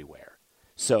everywhere,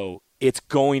 so it's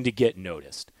going to get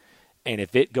noticed. And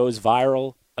if it goes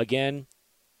viral again,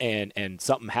 and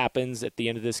something happens at the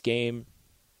end of this game,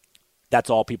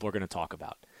 that's all people are going to talk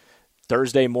about.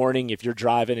 Thursday morning, if you're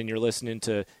driving and you're listening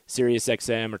to Sirius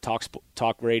XM or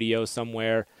talk radio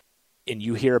somewhere, and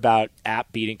you hear about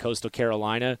App beating Coastal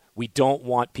Carolina, we don't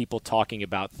want people talking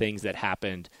about things that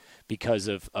happened because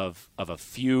of a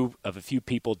few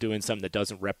people doing something that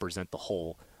doesn't represent the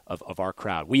whole of our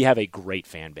crowd. We have a great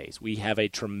fan base. We have a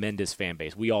tremendous fan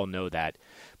base. We all know that.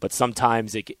 But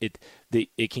sometimes it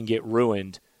can get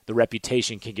ruined. The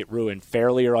reputation can get ruined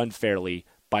fairly or unfairly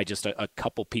by just a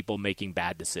couple people making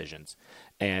bad decisions.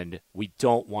 And we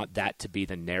don't want that to be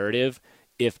the narrative.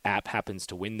 If App happens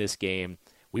to win this game,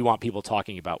 we want people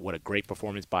talking about what a great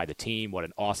performance by the team, what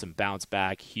an awesome bounce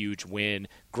back, huge win,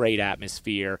 great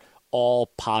atmosphere, all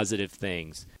positive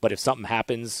things. But if something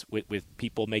happens with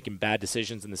people making bad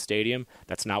decisions in the stadium,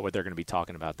 that's not what they're going to be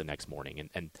talking about the next morning.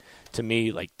 And to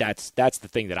me, like that's the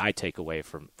thing that I take away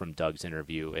from Doug's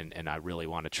interview, and I really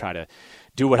want to try to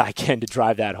do what I can to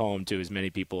drive that home to as many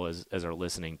people as are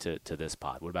listening to this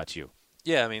pod. What about you?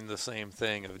 Yeah, I mean, the same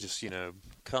thing of just,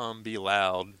 come, be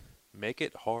loud, make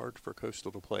it hard for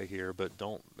Coastal to play here, but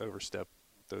don't overstep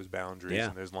those boundaries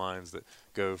and those lines that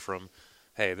go from,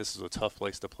 hey, this is a tough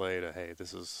place to play to, hey,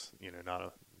 this is,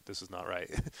 this is not right.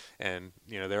 And,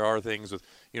 there are things with,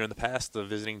 in the past, the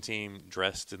visiting team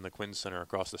dressed in the Quinn Center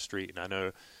across the street, and I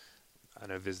know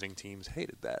visiting teams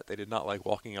hated that. They did not like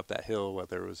walking up that hill,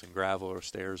 whether it was in gravel or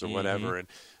stairs or whatever. And,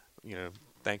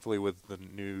 thankfully with the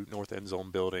new North End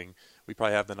Zone building, we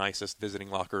probably have the nicest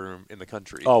visiting locker room in the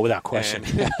country. Oh, without question.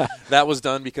 That was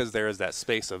done because there is that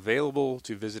space available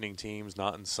to visiting teams,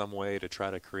 not in some way to try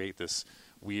to create this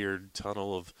weird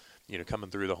tunnel of,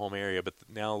 coming through the home area. But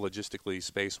now logistically,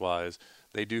 space-wise,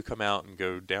 they do come out and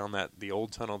go down the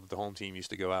old tunnel that the home team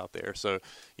used to go out there. So,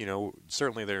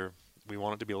 certainly we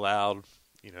want it to be loud,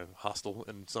 hostile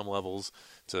in some levels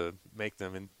to make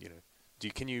them, and,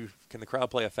 can the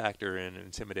crowd play a factor in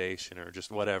intimidation or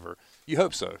just whatever? You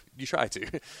hope so. You try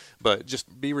to. But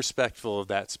just be respectful of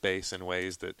that space in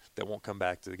ways that won't come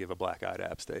back to give a black-eyed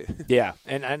App State. Yeah,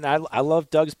 and I love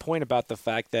Doug's point about the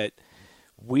fact that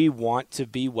we want to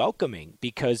be welcoming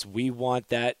because we want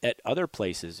that at other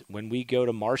places. When we go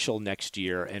to Marshall next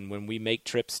year and when we make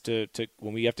trips to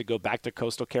when we have to go back to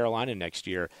Coastal Carolina next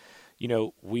year,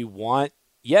 we want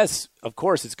 – yes, of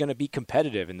course, it's going to be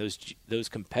competitive, and those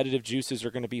competitive juices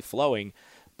are going to be flowing.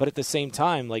 But at the same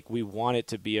time, we want it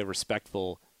to be a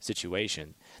respectful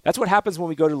situation. That's what happens when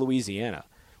we go to Louisiana.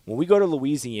 When we go to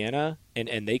Louisiana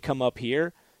and they come up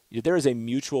here, there is a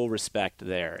mutual respect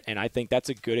there. And I think that's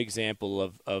a good example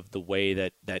of the way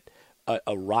that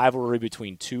a rivalry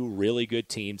between two really good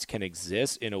teams can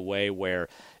exist in a way where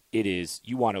it is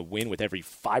you want to win with every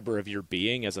fiber of your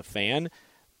being as a fan,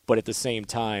 but at the same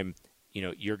time,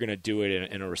 you're going to do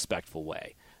it in a respectful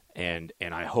way. And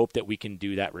I hope that we can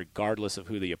do that regardless of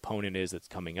who the opponent is that's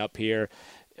coming up here.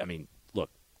 I mean, look,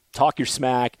 talk your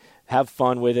smack, have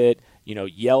fun with it,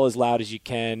 yell as loud as you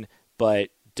can, but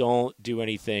don't do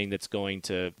anything that's going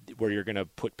to where you're going to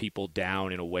put people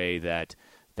down in a way that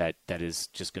is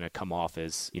just going to come off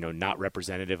as, not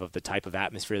representative of the type of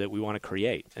atmosphere that we want to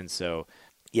create. And so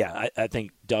yeah, I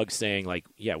think Doug's saying,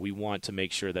 we want to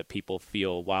make sure that people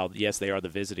feel, while, yes, they are the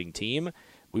visiting team,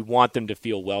 we want them to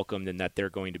feel welcomed and that they're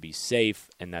going to be safe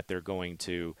and that they're going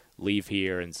to leave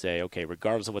here and say, okay,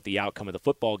 regardless of what the outcome of the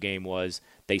football game was,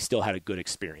 they still had a good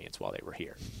experience while they were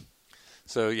here.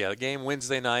 So, yeah, the game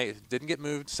Wednesday night didn't get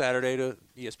moved Saturday to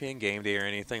ESPN Game Day or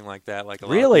anything like that.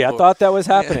 Really? I thought that was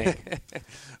happening.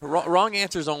 Wrong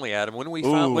answers only, Adam. When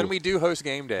we do host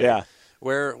Game Day. Yeah.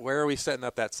 Where are we setting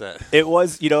up that set? It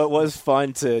was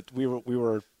fun we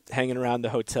were hanging around the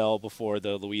hotel before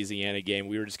the Louisiana game.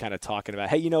 We were just kind of talking about,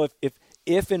 hey,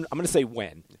 if and I'm going to say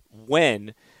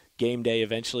when Game Day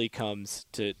eventually comes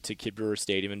to Kidd Brewer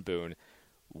Stadium in Boone,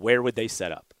 where would they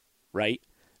set up, right?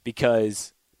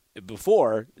 Because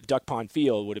before, Duck Pond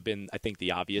Field would have been, I think,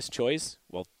 the obvious choice.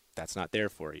 Well, that's not there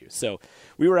for you. So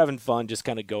we were having fun just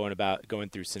kind of going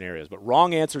through scenarios. But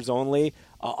wrong answers only.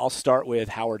 I'll start with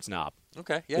Howard's Knob.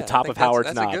 Okay, yeah. The top of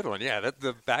Howard's Knob. That's a good one, yeah.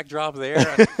 The backdrop there.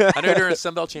 I know during the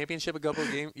Sun Belt Championship a couple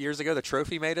of years ago, the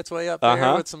trophy made its way up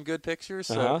there with some good pictures.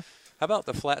 So how about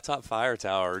the flat top fire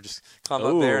tower? Just climb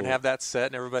up there and have that set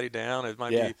and everybody down. It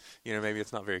might be, maybe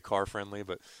it's not very car friendly,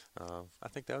 but I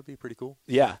think that would be pretty cool.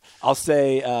 Yeah, I'll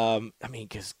say,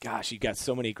 because, gosh, you got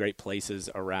so many great places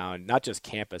around, not just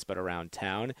campus, but around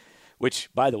town.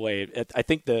 Which, by the way, I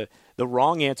think the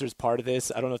wrong answer is part of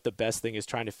this. I don't know if the best thing is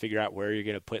trying to figure out where you're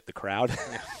going to put the crowd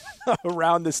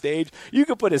around the stage. You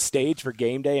could put a stage for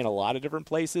Game Day in a lot of different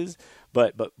places,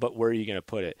 but where are you going to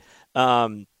put it?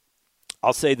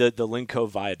 I'll say the Lynn Cove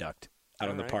Viaduct out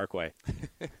on the Parkway.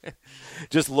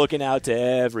 Just looking out to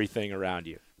everything around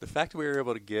you. The fact we were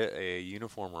able to get a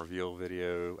uniform reveal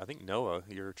video, I think Noah,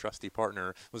 your trusty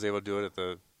partner, was able to do it at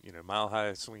the Mile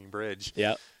High Swinging Bridge.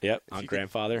 Yep. On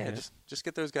Grandfather. Yeah, just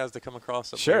get those guys to come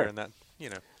across up there and that.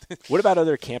 What about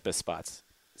other campus spots?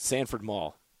 Sanford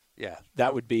Mall. Yeah,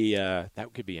 that would be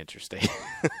that could be interesting.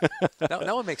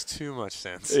 that one makes too much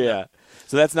sense. Yeah,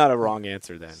 so that's not a wrong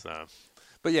answer then. So.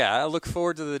 But, yeah, I look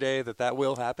forward to the day that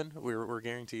will happen. We're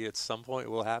guaranteed at some point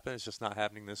it will happen. It's just not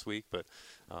happening this week. But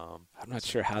I'm not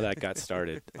sure how that got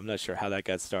started.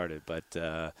 But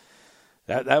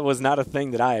that was not a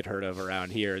thing that I had heard of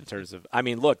around here in terms of – I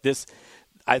mean, look,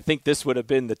 I think this would have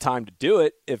been the time to do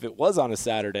it if it was on a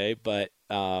Saturday. But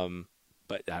no,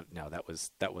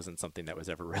 that wasn't something that was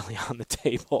ever really on the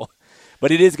table.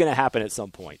 But it is going to happen at some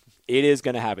point. It is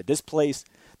going to happen. This place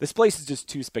is just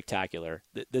too spectacular.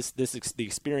 The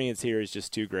experience here is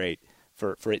just too great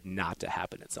for it not to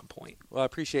happen at some point. Well, I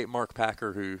appreciate Mark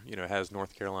Packer, who has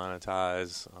North Carolina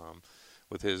ties.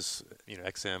 with his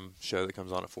XM show that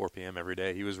comes on at 4 p.m. every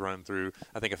day. He was running through.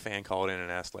 I think a fan called in and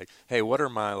asked like, "Hey, what are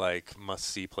my like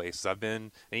must-see places?" I've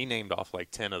been, and he named off like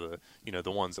 10 of the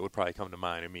the ones that would probably come to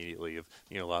mind immediately of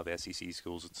a lot of the SEC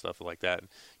schools and stuff like that.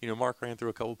 And, Mark ran through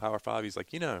a couple Power 5. He's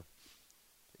like,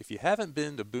 if you haven't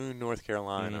been to Boone, North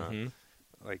Carolina.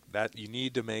 Like that, you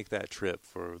need to make that trip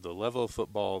for the level of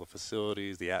football, the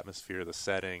facilities, the atmosphere, the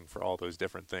setting, for all those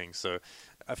different things. So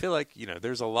I feel like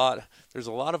there's a lot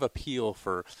of appeal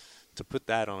to put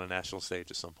that on a national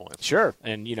stage at some point. Sure,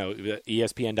 and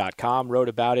ESPN.com wrote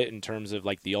about it in terms of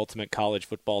like the ultimate college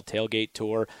football tailgate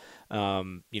tour.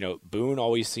 Boone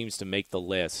always seems to make the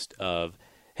list of,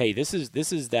 hey, this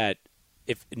is that.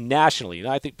 If nationally, and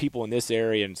I think people in this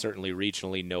area and certainly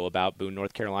regionally know about Boone,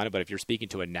 North Carolina, but if you're speaking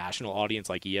to a national audience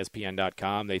like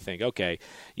ESPN.com, they think, okay,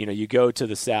 you go to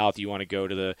the South, you want to go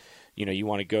to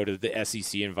the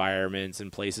SEC environments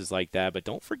and places like that, but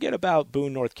don't forget about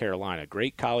Boone, North Carolina.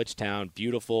 Great college town,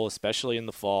 beautiful, especially in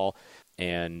the fall,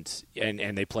 and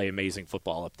they play amazing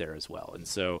football up there as well. And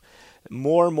so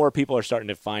more and more people are starting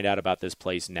to find out about this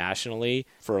place nationally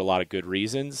for a lot of good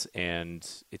reasons, and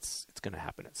it's going to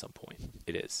happen at some point.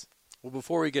 It is. Well,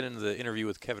 before we get into the interview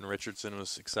with Kevin Richardson, it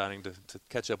was exciting to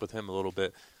catch up with him a little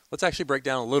bit. Let's actually break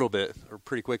down a little bit, or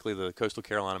pretty quickly, the Coastal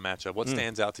Carolina matchup. What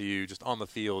stands out to you just on the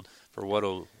field for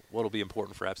what'll be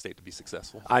important for App State to be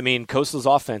successful? I mean, Coastal's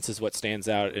offense is what stands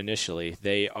out initially.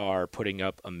 They are putting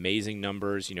up amazing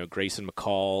numbers. Grayson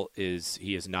McCall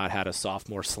he has not had a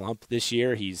sophomore slump this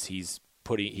year. He's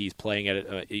playing at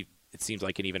it seems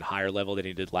like an even higher level than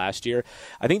he did last year.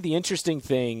 I think the interesting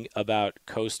thing about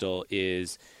Coastal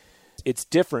is it's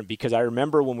different because I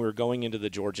remember when we were going into the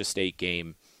Georgia State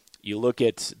game, you look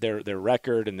at their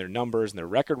record and their numbers, and their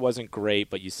record wasn't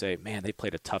great, but you say, man, they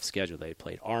played a tough schedule. They had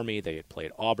played Army, they had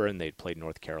played Auburn, they had played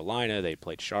North Carolina, they had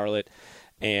played Charlotte,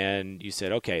 and you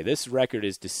said, okay, this record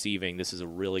is deceiving. This is a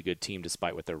really good team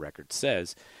despite what their record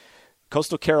says.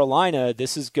 Coastal Carolina,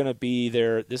 this is going to be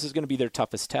their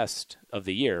toughest test of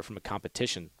the year from a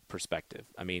competition perspective.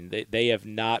 I mean, they have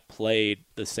not played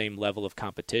the same level of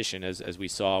competition as we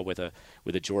saw with a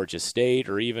Georgia State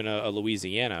or even a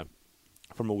Louisiana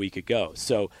from a week ago.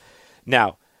 So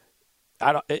now,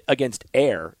 against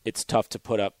Air, it's tough to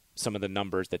put up some of the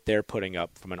numbers that they're putting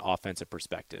up from an offensive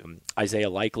perspective. Isaiah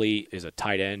Likely is a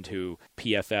tight end who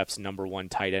PFF's number one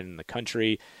tight end in the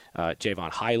country.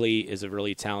 Javon Hiley is a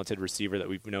really talented receiver that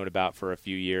we've known about for a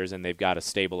few years, and they've got a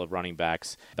stable of running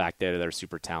backs back there that are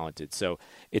super talented. So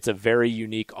it's a very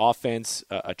unique offense,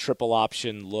 a triple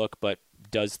option look, but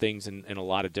does things in a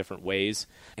lot of different ways,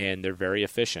 and they're very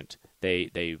efficient.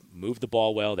 They move the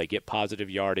ball well. They get positive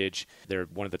yardage. They're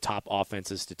one of the top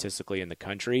offenses statistically in the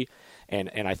country. And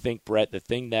I think, Brett, the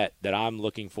thing that I'm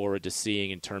looking forward to seeing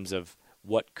in terms of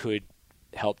what could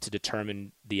help to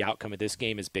determine the outcome of this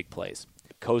game is big plays.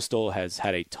 Coastal has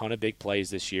had a ton of big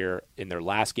plays this year. In their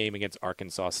last game against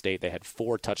Arkansas State, they had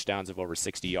 4 touchdowns of over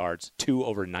 60 yards, 2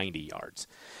 over 90 yards.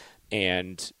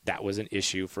 And that was an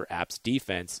issue for App's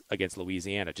defense against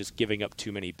Louisiana, just giving up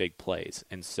too many big plays.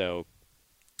 And so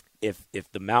if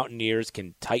the Mountaineers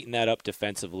can tighten that up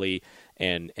defensively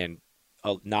and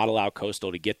not allow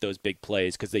Coastal to get those big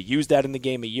plays, because they used that in the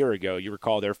game a year ago. You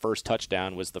recall their first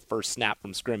touchdown was the first snap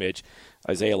from scrimmage,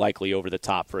 Isaiah Likely over the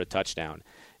top for a touchdown.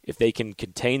 If they can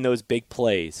contain those big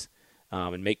plays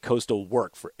and make Coastal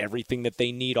work for everything that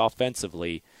they need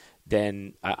offensively,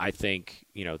 then I think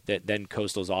that then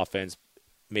Coastal's offense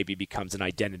maybe becomes an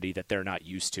identity that they're not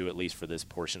used to, at least for this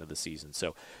portion of the season.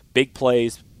 So big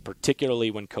plays, particularly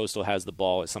when Coastal has the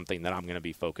ball, is something that I'm going to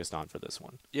be focused on for this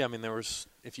one. Yeah, I mean,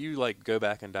 if you go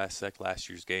back and dissect last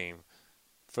year's game,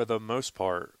 for the most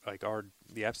part,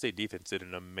 the App State defense did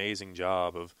an amazing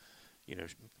job of,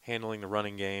 handling the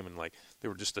running game, and they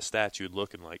were just a stat you'd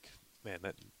look and man,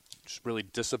 that just really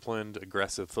disciplined,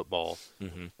 aggressive football.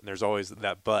 Mm-hmm. And there's always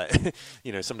that but.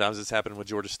 Sometimes it's happened with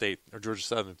Georgia State or Georgia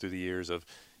Southern through the years of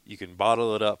you can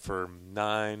bottle it up for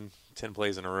 9-10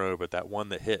 plays in a row, but that one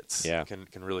that hits can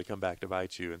really come back to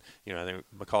bite you. And, I think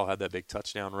McCall had that big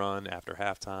touchdown run after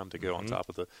halftime to go on top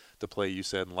of the play you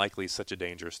said, and Likely is such a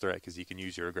dangerous threat because you can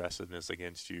use your aggressiveness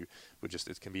against you.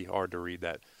 It can be hard to read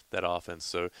that offense.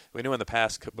 So we know in the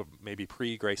past, maybe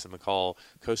pre-Grayson McCall,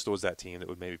 Coastal was that team that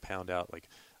would maybe pound out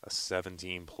a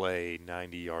 17-play,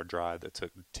 90-yard drive that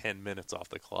took 10 minutes off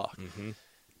the clock. Mm-hmm.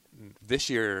 This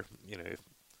year,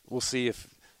 we'll see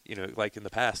if, like in the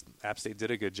past, App State did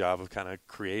a good job of kind of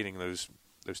creating those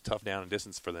tough down and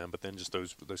distance for them, but then just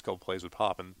those couple plays would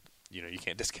pop, and you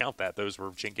can't discount that. Those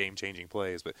were game-changing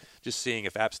plays. But just seeing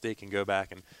if App State can go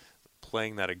back and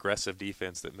playing that aggressive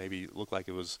defense that maybe looked like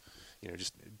it was,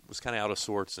 just it was kind of out of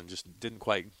sorts and just didn't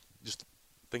quite just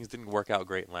things didn't work out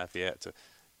great in Lafayette to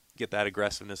get that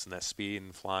aggressiveness and that speed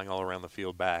and flying all around the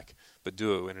field back, but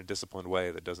do it in a disciplined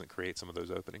way that doesn't create some of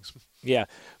those openings. Yeah.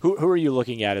 Who are you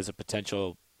looking at as a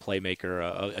potential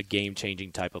playmaker, a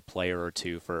game-changing type of player or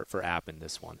two for App in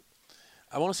this one?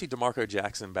 I want to see DeMarco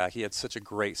Jackson back. He had such a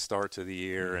great start to the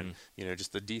year, and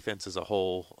just the defense as a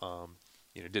whole,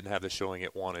 didn't have the showing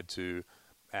it wanted to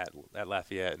at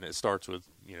Lafayette. And it starts with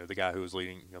the guy who was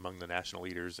leading among the national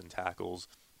leaders in tackles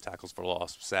for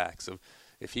loss, sacks. So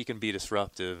if he can be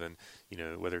disruptive, and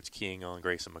whether it's keying on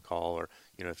Grayson McCall or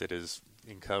if it is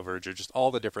in coverage or just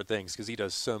all the different things, because he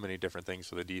does so many different things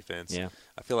for the defense. Yeah.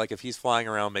 I feel like if he's flying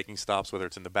around making stops, whether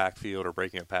it's in the backfield or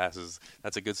breaking up passes,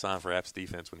 that's a good sign for App's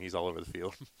defense when he's all over the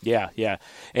field. Yeah.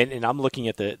 And I'm looking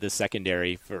at the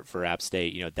secondary for App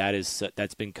State.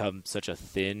 That's become such a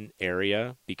thin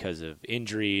area because of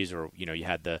injuries, or you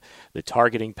had the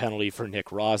targeting penalty for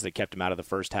Nick Ross that kept him out of the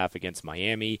first half against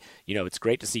Miami. It's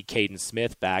great to see Caden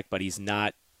Smith back, but he's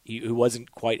not. Who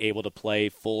wasn't quite able to play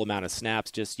full amount of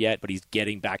snaps just yet, but he's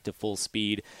getting back to full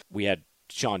speed. We had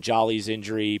Sean Jolly's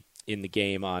injury in the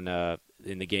game a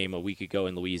week ago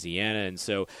in Louisiana, and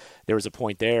so there was a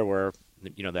point there where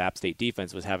the App State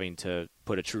defense was having to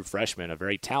put a true freshman, a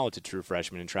very talented true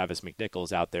freshman, in Travis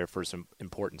McNichols out there for some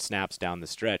important snaps down the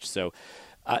stretch. So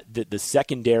the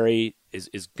secondary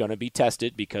is going to be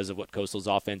tested because of what Coastal's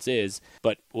offense is,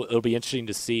 but it'll be interesting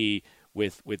to see.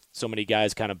 With so many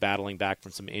guys kind of battling back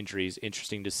from some injuries,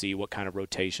 interesting to see what kind of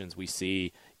rotations we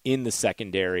see in the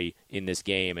secondary in this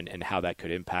game and how that could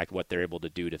impact what they're able to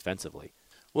do defensively.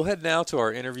 We'll head now to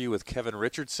our interview with Kevin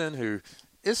Richardson, who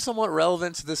is somewhat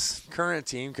relevant to this current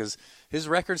team because his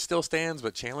record still stands,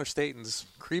 but Chandler Staten's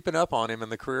creeping up on him in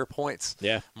the career points.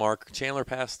 Yeah. Mark, Chandler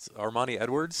passed Armani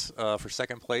Edwards for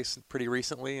second place pretty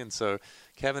recently, and so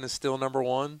Kevin is still number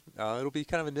one. It'll be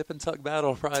kind of a nip and tuck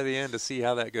battle probably at the end to see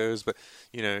how that goes, but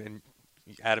and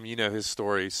Adam, his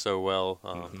story so well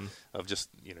of just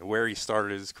where he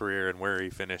started his career and where he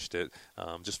finished it,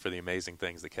 just for the amazing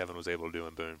things that Kevin was able to do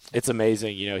in Boone. It's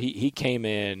amazing. He came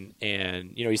in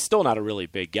and he's still not a really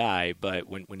big guy, but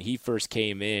when he first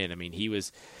came in, I mean he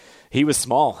was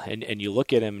small, and you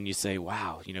look at him and you say,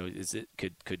 wow,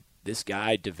 could this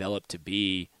guy develop to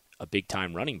be a big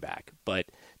time running back? But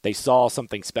they saw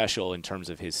something special in terms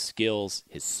of his skills,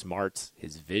 his smarts,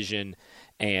 his vision,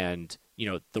 and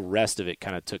the rest of it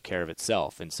kind of took care of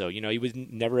itself. And so, he was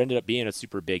never ended up being a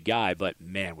super big guy, but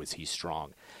man, was he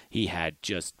strong. He had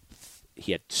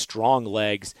strong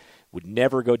legs, would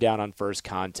never go down on first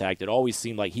contact. It always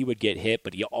seemed like he would get hit,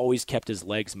 but he always kept his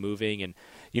legs moving. And,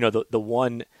 the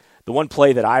one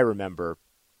play that I remember,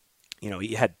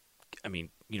 he had,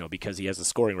 because he has a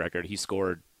scoring record, he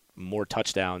scored more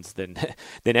touchdowns than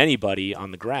anybody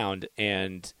on the ground.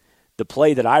 And the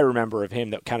play that I remember of him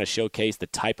that kind of showcased the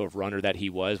type of runner that he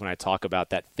was, when I talk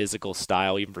about that physical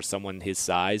style, even for someone his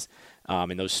size,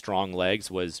 and those strong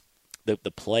legs, was the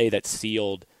play that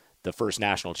sealed the first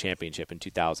national championship in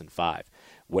 2005,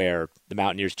 where the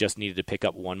Mountaineers just needed to pick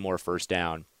up one more first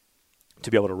down to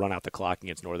be able to run out the clock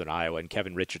against Northern Iowa. And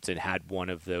Kevin Richardson had one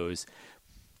of those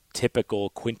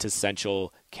typical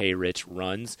quintessential K-Rich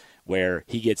runs where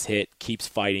he gets hit, keeps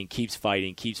fighting,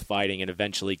 and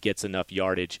eventually gets enough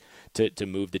yardage to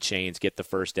move the chains, get the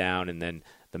first down, and then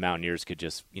the Mountaineers could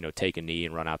just take a knee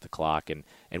and run out the clock and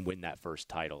win that first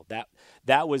title.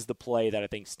 That was the play that I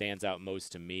think stands out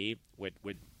most to me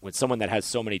with someone that has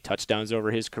so many touchdowns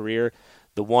over his career,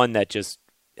 the one that just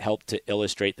helped to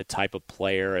illustrate the type of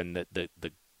player and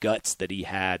the guts that he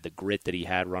had, the grit that he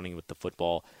had running with the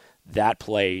football. That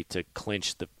play to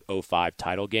clinch the 2005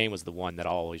 title game was the one that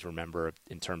I'll always remember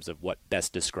in terms of what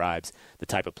best describes the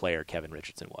type of player Kevin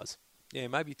Richardson was. Yeah, he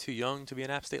might be too young to be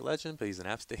an App State legend, but he's an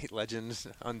App State legend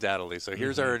undoubtedly. So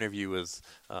here's our interview with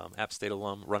App State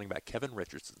alum running back Kevin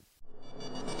Richardson.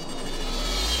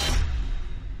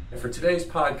 For today's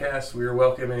podcast, we are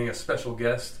welcoming a special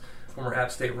guest, former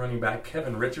App State running back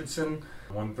Kevin Richardson.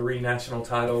 Won 3 national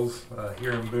titles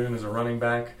here in Boone as a running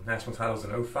back. National titles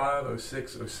in 05,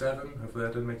 06, 07. Hopefully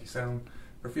that doesn't make you sound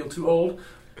or feel too old.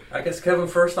 I guess, Kevin,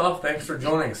 first off, thanks for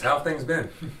joining us. How have things been?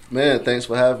 Man, thanks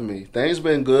for having me. Things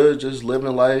been good, just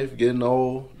living life, getting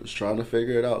old, just trying to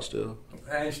figure it out still.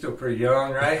 Hey, you're still pretty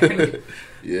young, right?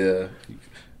 Yeah.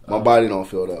 My body don't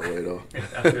feel that way, though.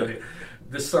 I feel you.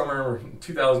 This summer,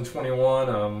 2021,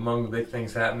 among the big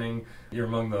things happening, you're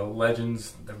among the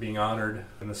legends that are being honored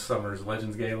in this summer's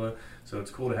Legends Gala. So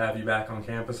it's cool to have you back on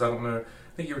campus. I don't know,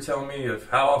 I think you were telling me of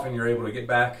how often you're able to get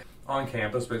back on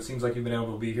campus, but it seems like you've been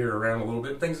able to be here around a little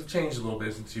bit. Things have changed a little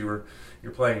bit since your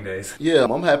playing days. Yeah,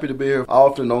 I'm happy to be here. I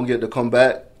often don't get to come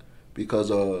back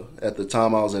because at the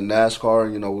time I was in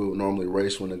NASCAR, we would normally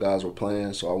race when the guys were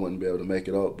playing, so I wouldn't be able to make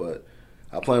it up. But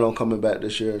I plan on coming back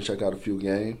this year and check out a few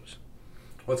games.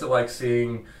 What's it like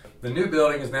seeing the new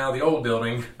building is now the old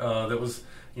building that was,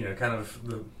 kind of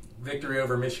the victory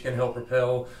over Michigan helped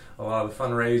propel a lot of the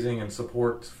fundraising and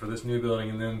support for this new building,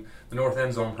 and then the North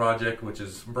End Zone project, which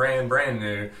is brand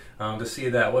new. To see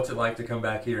that, what's it like to come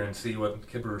back here and see what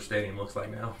Kidd Brewer Stadium looks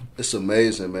like now? It's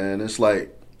amazing, man. It's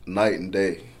like night and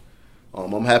day.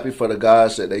 I'm happy for the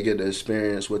guys that they get to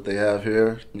experience what they have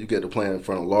here. You get to play in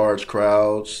front of large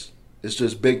crowds. It's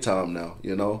just big time now,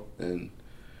 and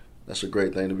that's a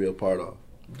great thing to be a part of.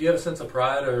 Do you have a sense of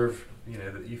pride, or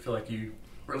that you feel like you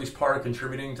were at least part of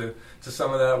contributing to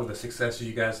some of that with the successes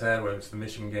you guys had, whether it's the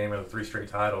Michigan game or the 3 straight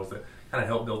titles that kind of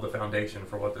helped build the foundation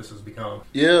for what this has become?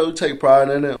 Yeah, we take pride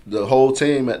in it. The whole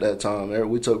team at that time,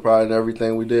 we took pride in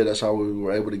everything we did. That's how we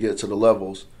were able to get to the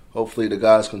levels. Hopefully the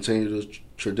guys continue the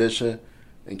tradition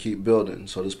and keep building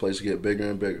so this place will get bigger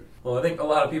and bigger. Well, I think a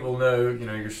lot of people know,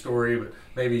 your story, but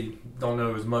maybe don't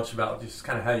know as much about just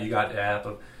kind of how you got to App.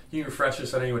 Can you refresh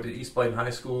us? I know you went to East Bladen High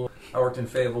School. I worked in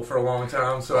Fayetteville for a long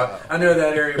time, so I know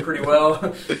that area pretty well.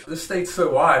 The state's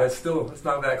so wide, it's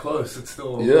not that close. It's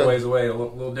still a little ways away, a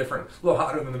little different, a little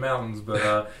hotter than the mountains.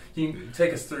 But can you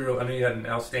take us through, I know you had an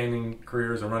outstanding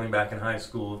career as a running back in high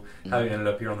school, how you ended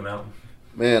up here on the mountain?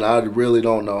 Man, I really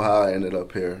don't know how I ended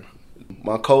up here.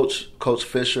 My Coach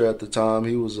Fisher at the time,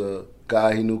 he was a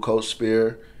guy, he knew Coach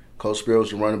Spear. Coach Spear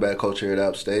was the running back coach here at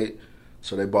App State,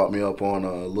 so they brought me up on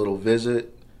a little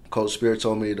visit. Coach Spear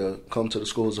told me to come to the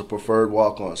school as a preferred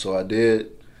walk-on, so I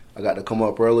did. I got to come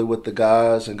up early with the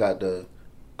guys and got to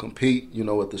compete,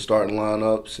 with the starting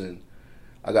lineups, and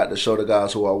I got to show the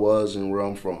guys who I was and where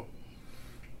I'm from.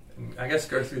 I guess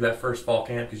go through that first fall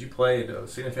camp because you played a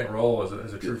significant role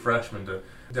as a true freshman.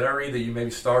 Did I read that you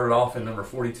maybe started off in number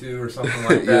 42 or something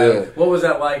like that? Yeah. What was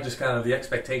that like, just kind of the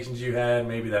expectations you had,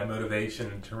 maybe that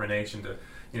motivation and determination to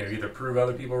either prove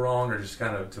other people wrong or just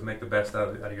kind of to make the best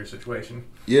out of your situation?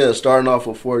 Yeah, starting off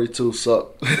with 42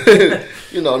 sucked.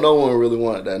 No one really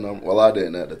wanted that number. Well, I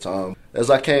didn't at the time. As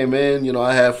I came in,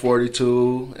 I had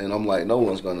 42, and I'm like, no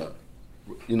one's going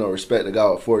to, respect the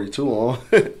guy with 42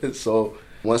 on. So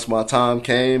once my time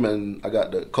came and I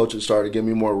got the coaches started giving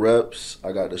me more reps,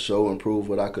 I got to show and prove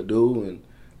what I could do, and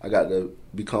I got to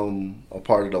become a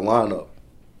part of the lineup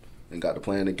and got to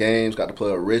play in the games, got to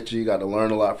play with Richie, got to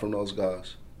learn a lot from those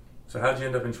guys. So how'd you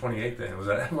end up in 28 then? Do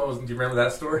you remember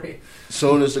that story? As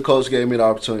soon as the coach gave me the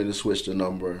opportunity to switch the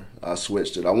number, I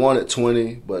switched it. I wanted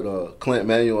 20, but Clint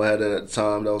Manuel had it at the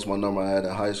time. That was my number I had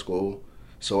in high school.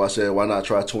 So I said, why not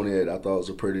try 28? I thought it was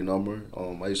a pretty number.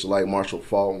 I used to like Marshall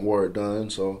Faulk and Warrick Dunn,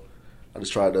 so I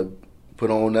just tried to put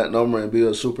on that number and be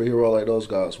a superhero like those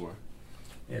guys were.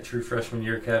 Yeah, true freshman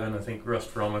year, Kevin, I think rushed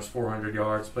for almost 400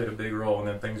 yards, played a big role, and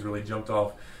then things really jumped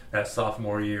off that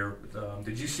sophomore year.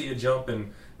 Did you see a jump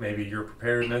in maybe your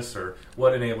preparedness, or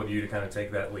what enabled you to kind of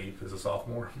take that leap as a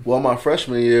sophomore? Well, my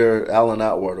freshman year, Alan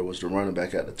Atwater was the running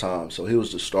back at the time, so he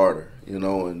was the starter, and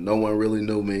no one really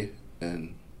knew me,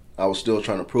 and I was still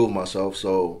trying to prove myself,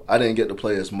 so I didn't get to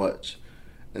play as much.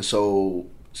 And so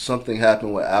something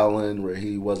happened with Alan where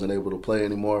he wasn't able to play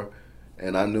anymore,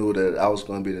 and I knew that I was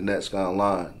going to be the next guy in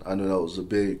line. I knew that was a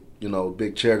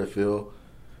big chair to fill.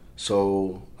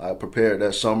 So I prepared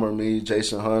that summer, me,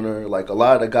 Jason Hunter, like a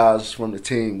lot of the guys from the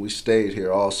team, we stayed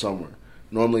here all summer.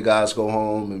 Normally guys go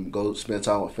home and go spend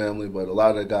time with family, but a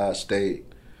lot of the guys stayed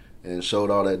and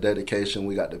showed all that dedication.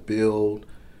 We got to build.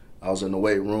 I was in the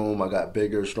weight room. I got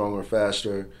bigger, stronger,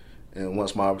 faster. And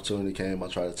once my opportunity came, I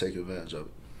tried to take advantage of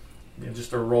it. Yeah, just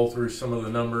to roll through some of the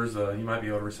numbers, you might be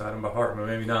able to recite them by heart, but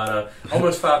maybe not.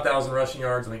 Almost 5,000 rushing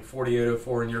yards, I think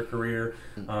 4,804 in your career.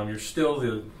 You're still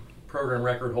the program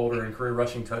record holder in career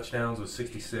rushing touchdowns with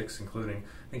 66, including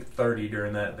I think 30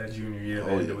 during that junior year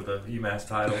they ended with a UMass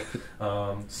title.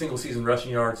 Single season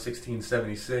rushing yards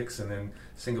 1676, and then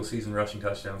single season rushing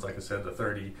touchdowns, like I said, the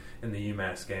 30 in the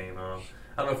UMass game. I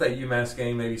don't know if that UMass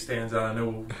game maybe stands out. I know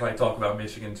we'll probably talk about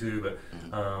Michigan too, but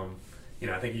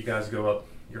I think you guys go up.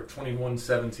 You're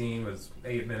 21-17 with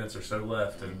 8 minutes or so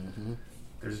left, and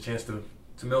there's a chance to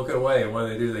milk it away. And what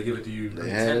do? They give it to you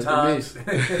 10 times.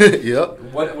 Yep.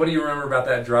 What do you remember about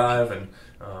that drive, and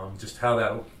just how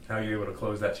you were able to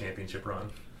close that championship run?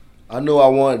 I knew I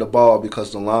wanted the ball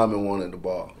because the linemen wanted the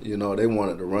ball. They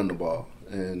wanted to run the ball,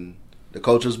 and the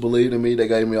coaches believed in me. They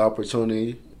gave me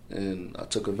opportunity, and I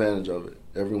took advantage of it.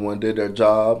 Everyone did their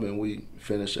job, and we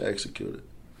finished and executed.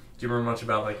 Do you remember much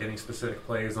about any specific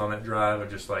plays on that drive, or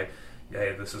just hey,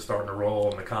 this is starting to roll,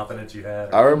 and the confidence you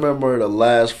had? I remember the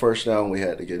last first down we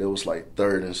had to get. It was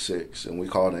 3rd and 6, and we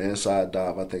called an inside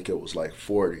dive. I think it was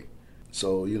 40.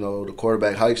 So, you know, the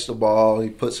quarterback hikes the ball, he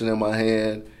puts it in my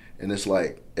hand, and it's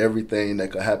like everything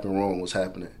that could happen wrong was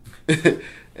happening.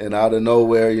 And out of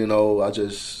nowhere, you know, I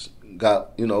just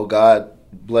got, you know, God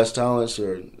blessed talents,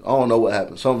 or I don't know what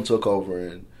happened. Something took over,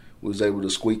 and we was able to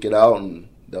squeak it out, and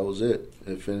that was it.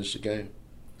 It finished the game.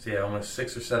 So, yeah, almost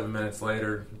 6 or 7 minutes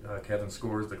later, Kevin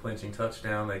scores the clinching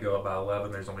touchdown. They go up by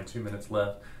 11. There's only 2 minutes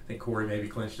left. I think Corey maybe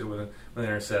clinched it with an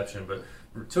interception, but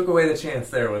took away the chance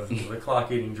there with the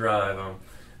clock-eating drive.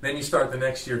 Then you start the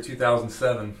next year,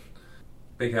 2007,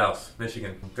 Big House,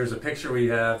 Michigan. There's a picture we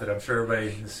have that I'm sure everybody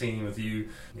has seen with you,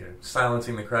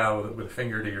 silencing the crowd with a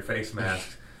finger to your face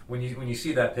mask. When you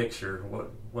see that picture,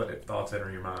 what thoughts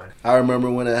enter your mind? I remember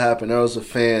when it happened, there was a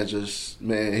fan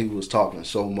he was talking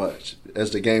so much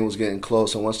as the game was getting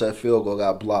close, and once that field goal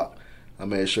got blocked, I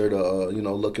made sure to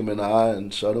look him in the eye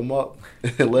and shut him up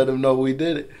and let him know we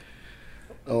did it.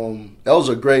 That was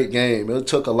a great game. It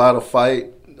took a lot of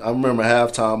fight. I remember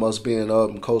halftime us being up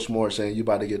and Coach Moore saying, "You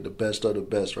about to get the best of the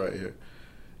best right here."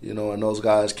 And those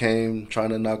guys came trying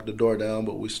to knock the door down,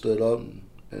 but we stood up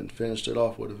and finished it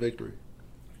off with a victory.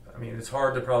 I mean, it's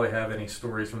hard to probably have any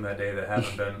stories from that day that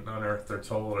haven't been unearthed or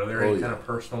told. Are there any kind of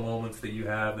personal moments that you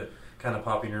have that kind of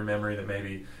pop in your memory that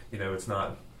maybe, it's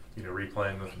not,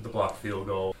 replaying the blocked field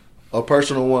goal? A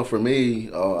personal one for me,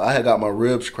 I had got my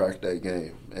ribs cracked that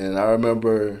game. And I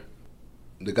remember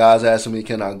the guys asking me,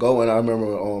 can I go? And I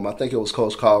remember, I think it was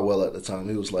Coach Caldwell at the time.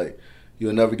 He was like,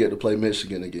 you'll never get to play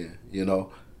Michigan again, And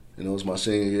it was my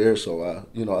senior year, so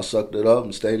I sucked it up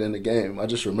and stayed in the game. I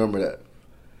just remember that.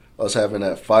 Us having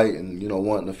that fight and,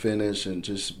 wanting to finish and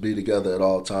just be together at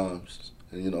all times.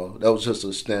 And, that was just a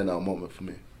standout moment for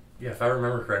me. Yeah, if I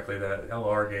remember correctly, that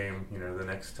LR game, the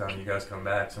next time you guys come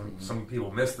back, some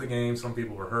people missed the game, some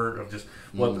people were hurt of just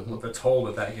what the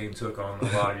toll that game took on a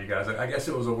lot of you guys. I guess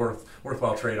it was a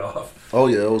worthwhile trade-off. Oh,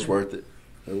 yeah, it was worth it.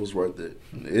 It was worth it.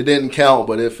 It didn't count,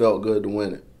 but it felt good to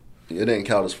win it. It didn't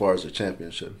count as far as the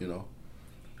championship,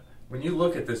 When you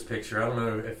look at this picture, I don't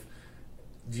know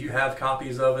do you have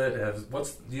copies of it?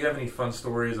 Do you have any fun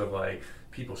stories of like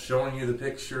people showing you the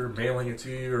picture, mailing it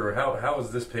to you, or how is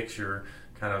this picture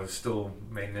kind of still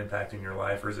made an impact in your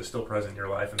life, or is it still present in your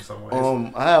life in some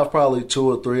ways? I have probably 2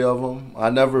 or 3 of them.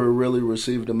 I never really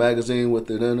received a magazine with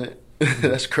it in it.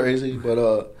 That's crazy, but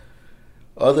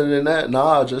other than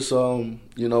that, just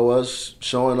us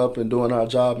showing up and doing our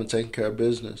job and taking care of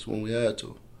business when we had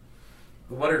to.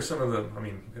 What are some of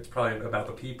it's probably about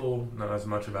the people, not as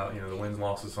much about, the wins and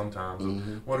losses sometimes.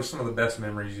 Mm-hmm. What are some of the best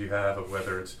memories you have of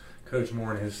whether it's Coach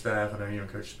Moore and his staff, I know you and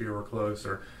Coach Spear were close,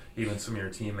 or even some of your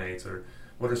teammates, or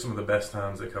what are some of the best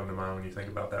times that come to mind when you think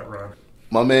about that run?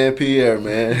 My man Pierre,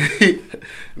 man.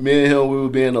 Me and him, we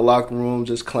would be in the locker room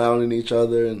just clowning each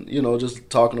other and, just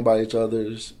talking about each other,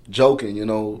 just joking,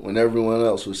 when everyone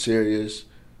else was serious.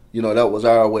 That was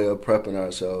our way of prepping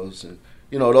ourselves. And,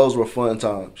 those were fun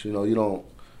times. You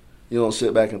don't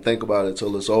sit back and think about it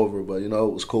till it's over, but, it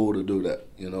was cool to do that,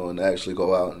 and actually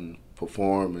go out and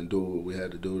perform and do what we had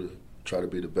to do to try to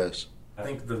be the best. I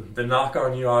think the knock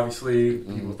on you, obviously,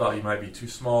 people thought you might be too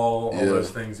small, all those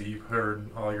things that you've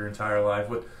heard all your entire life.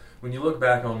 When you look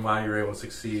back on why you were able to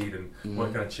succeed and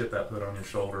what kind of chip that put on your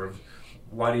shoulder,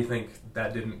 why do you think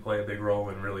that didn't play a big role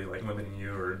in really limiting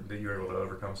you, or that you were able to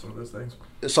overcome some of those things?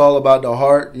 It's all about the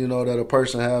heart, that a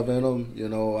person have in them.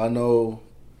 I know,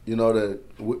 that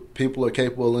people are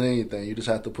capable of anything. You just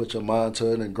have to put your mind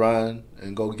to it and grind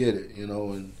and go get it,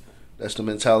 and that's the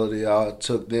mentality I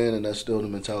took then, and that's still the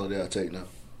mentality I take now.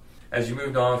 As you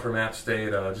moved on from App State,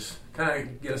 just kind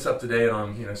of get us up to date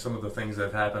on some of the things that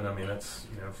have happened. I mean, that's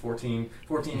 14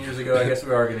 years ago. I guess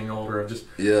we are getting older.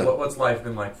 What's life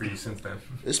been like for you since then?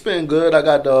 It's been good. I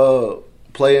got to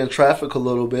play in traffic a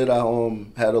little bit. I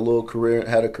had a career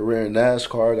in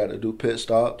NASCAR. Got to do pit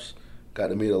stops. Got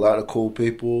to meet a lot of cool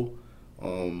people.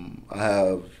 I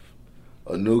have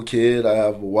a new kid. I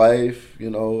have a wife.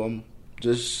 I'm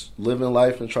just living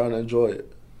life and trying to enjoy it.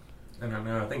 And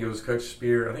I think it was Coach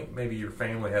Spear. I think maybe your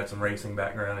family had some racing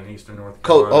background in Eastern North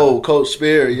Carolina. Coach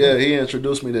Spear, yeah, he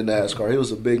introduced me to NASCAR. He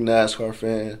was a big NASCAR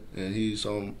fan, and he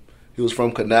was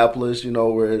from Kannapolis,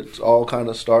 where it all kind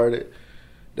of started.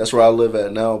 That's where I live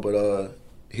at now, but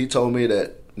he told me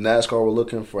that NASCAR were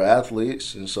looking for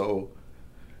athletes, and so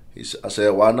I said,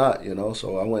 why not,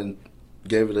 So I went and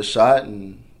gave it a shot,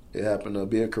 and it happened to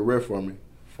be a career for me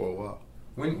for a while.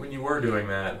 When you were doing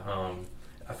that,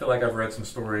 I feel like I've read some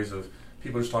stories of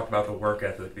people just talked about the work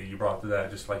ethic that you brought to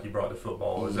that, just like you brought to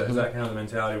football. Is that kind of the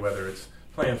mentality, whether it's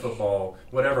playing football,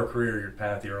 whatever career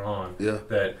path you're on? Yeah.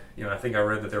 That I think I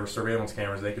read that there were surveillance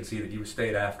cameras. They could see that you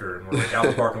stayed after and were out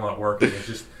in the parking lot working. It's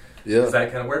just Yeah. Is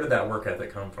that where did that work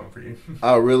ethic come from for you?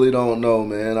 I really don't know,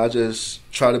 man. I just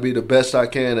try to be the best I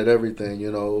can at everything,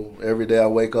 you know. Every day I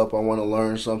wake up, I want to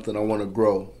learn something. I want to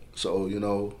grow. So, you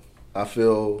know, I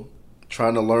feel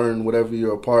trying to learn whatever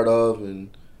you're a part of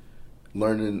and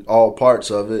learning all parts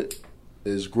of it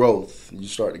is growth. You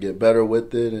start to get better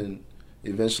with it, and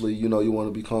eventually, you know, you want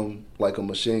to become like a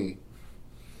machine.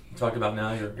 You talked about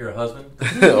now you're a husband.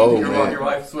 Oh, man. Your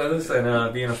wife's with us,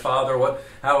 and being a father.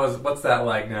 What's that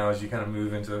like now as you kind of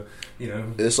move into, you know?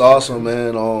 It's awesome,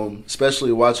 man.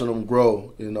 Especially watching them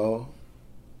grow. You know,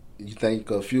 you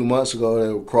think a few months ago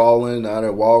they were crawling, now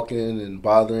they're walking and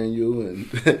bothering you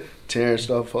and tearing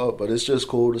stuff up. But it's just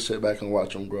cool to sit back and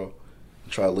watch them grow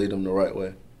and try to lead them the right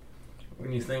way.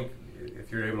 When you think,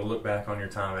 if you're able to look back on your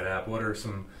time at App, what are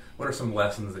some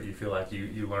lessons that you feel like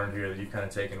you learned here that you've kind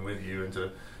of taken with you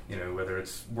into, you know, whether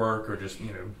it's work or just,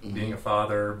 you know, being a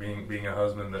father, being a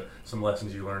husband, some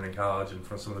lessons you learned in college and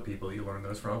from some of the people you learned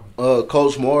those from?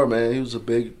 Coach Moore, man, he was a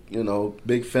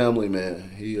big family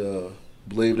man. He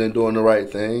believed in doing the right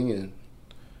thing, and,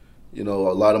 you know,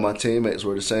 a lot of my teammates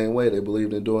were the same way. They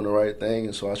believed in doing the right thing,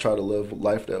 and so I try to live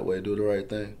life that way, do the right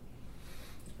thing.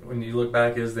 When you look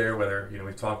back, is there, whether, you know,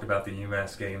 we've talked about the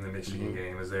UMass game, the Michigan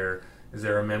game, is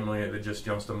there a memory that just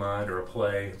jumps to mind, or a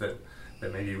play that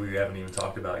maybe we haven't even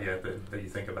talked about yet that you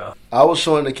think about? I was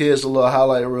showing the kids a little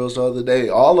highlight reels the other day.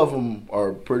 All of them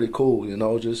are pretty cool, you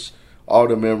know, just all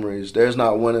the memories. There's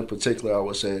not one in particular, I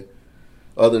would say,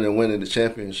 other than winning the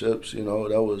championships. You know,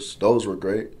 those were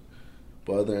great.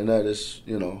 But other than that, it's,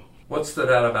 you know. What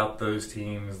stood out about those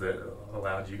teams that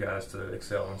allowed you guys to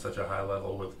excel on such a high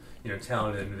level with, you know,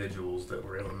 talented individuals that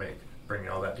were able to bring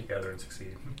all that together and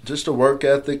succeed? Just the work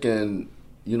ethic and,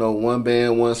 you know, one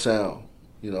band, one sound.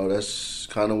 You know, that's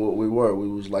kind of what we were. We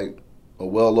was like a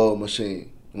well-oiled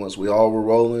machine. Once we all were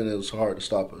rolling, it was hard to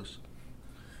stop us.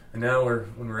 And now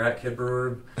when we're at Kidd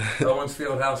Brewer, Owens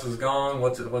Fieldhouse is gone.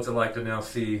 What's it like to now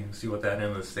see what that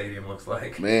end of the stadium looks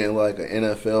like? Man, like an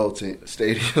NFL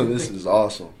stadium. This is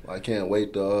awesome. I can't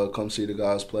wait to come see the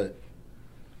guys play.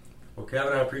 Well,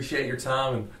 Kevin, I appreciate your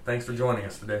time, and thanks for joining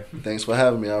us today. Thanks for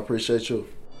having me. I appreciate you.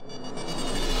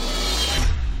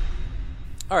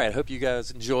 All right, I hope you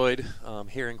guys enjoyed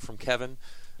hearing from Kevin.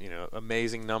 You know,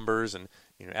 amazing numbers, and,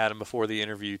 you know, Adam, before the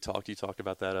interview you talked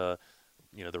about that,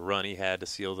 you know, the run he had to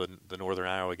seal the Northern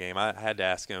Iowa game. I had to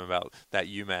ask him about that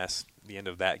UMass, the end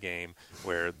of that game,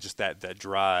 where just that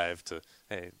drive to,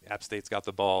 hey, App State's got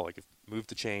the ball, like, move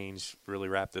the change, really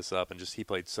wrap this up, and just he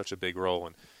played such a big role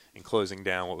in closing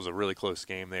down what was a really close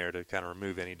game there to kind of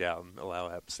remove any doubt and allow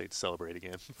App State to celebrate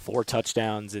again. 4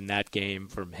 touchdowns in that game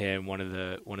from him. One of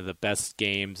the best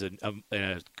games in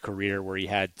a career where he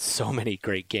had so many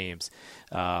great games.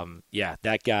 Yeah,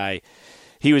 that guy,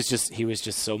 he was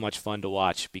just so much fun to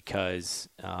watch because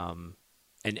and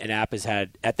App has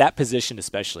had, at that position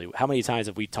especially, how many times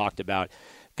have we talked about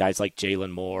guys like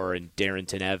Jalen Moore and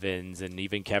Darrington Evans and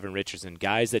even Kevin Richardson,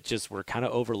 guys that just were kind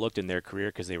of overlooked in their career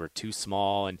because they were too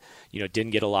small and, you know,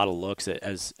 didn't get a lot of looks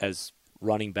as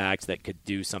running backs that could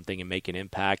do something and make an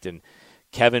impact. And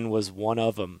Kevin was one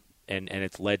of them, and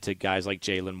it's led to guys like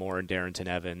Jalen Moore and Darrington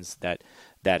Evans that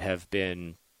have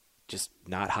been just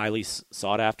not highly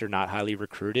sought after, not highly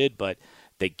recruited, but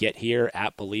they get here,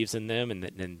 App believes in them, and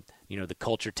then you know, the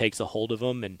culture takes a hold of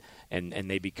them, and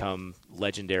they become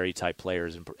legendary type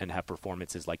players and have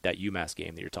performances like that UMass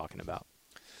game that you're talking about.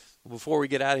 Before we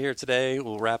get out of here today,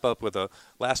 we'll wrap up with a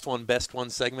last one, best one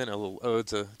segment, a little ode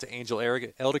to Angel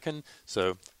Eldekin.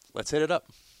 So let's hit it up.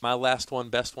 My last one,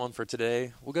 best one for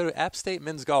today, we'll go to App State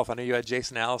men's golf. I know you had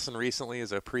Jason Allison recently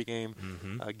as a pregame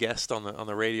guest on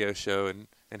the radio show,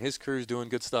 and his crew's doing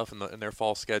good stuff in their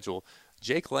fall schedule.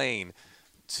 Jake Lane,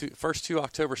 first 2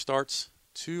 October starts,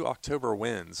 2 October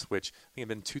wins, which I think had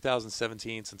been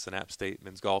 2017 since an App State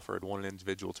men's golfer had won an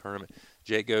individual tournament.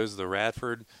 Jake goes to the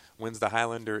Radford, wins the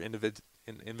Highlander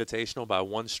Invitational by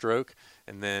 1 stroke,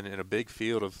 and then in a big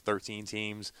field of 13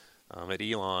 teams at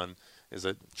Elon is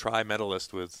a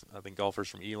tri-medalist with, I think, golfers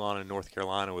from Elon and North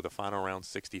Carolina with a final round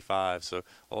 65. So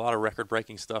a lot of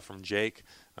record-breaking stuff from Jake,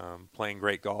 playing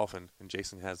great golf, and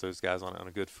Jason has those guys on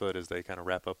a good foot as they kind of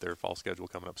wrap up their fall schedule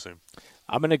coming up soon.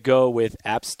 I'm going to go with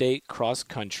App State cross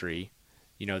country.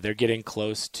 You know, they're getting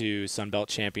close to Sunbelt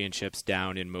Championships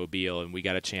down in Mobile, and we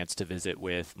got a chance to visit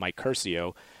with Mike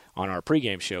Curcio on our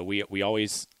pregame show. We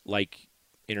always like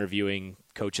interviewing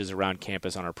coaches around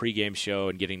campus on our pregame show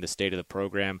and getting the state of the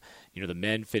program. You know, the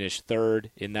men finished 3rd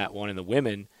in that one, and the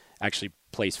women actually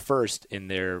placed 1st in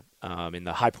their in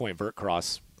the High Point Vert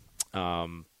Cross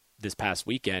this past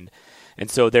weekend. And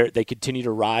so they continue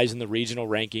to rise in the regional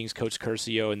rankings. Coach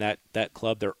Curcio and that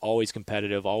club, they're always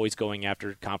competitive, always going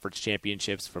after conference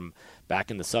championships from back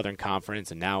in the Southern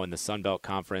Conference and now in the Sun Belt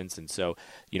Conference. And so,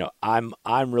 I'm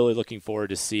really looking forward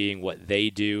to seeing what they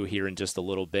do here in just a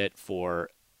little bit for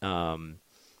the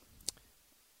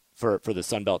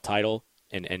Sun Belt title.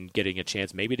 And getting a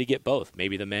chance maybe to get both,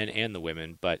 maybe the men and the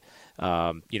women. But,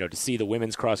 to see the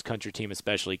women's cross-country team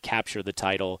especially capture the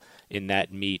title in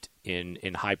that meet in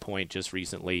High Point just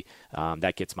recently,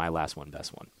 that gets my last one,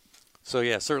 best one. So,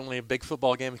 yeah, certainly a big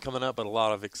football game coming up, but a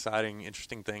lot of exciting,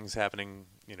 interesting things happening,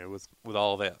 with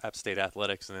all of App State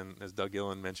athletics. And then, as Doug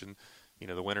Gillen mentioned,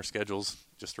 the winter schedule's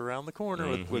just around the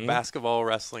corner with basketball,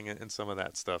 wrestling, and some of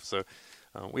that stuff. So,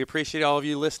 we appreciate all of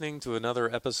you listening to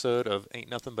another episode of Ain't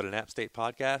Nothing But an App State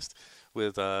podcast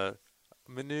with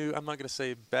Manu. I'm not going to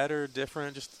say better,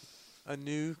 different, just a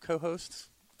new co-host.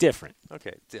 Different.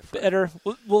 Okay, different. Better.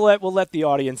 We'll let the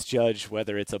audience judge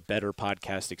whether it's a better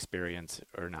podcast experience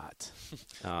or not.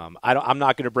 I'm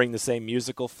not going to bring the same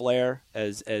musical flair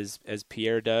as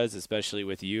Pierre does, especially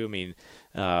with you. I mean,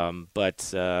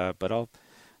 but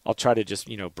I'll try to just,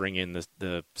 bring in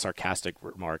the sarcastic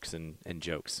remarks and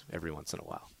jokes every once in a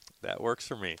while. That works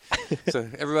for me. So,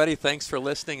 everybody, thanks for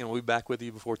listening, and we'll be back with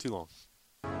you before too long.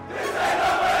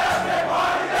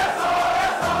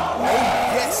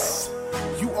 Yes,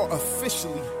 you are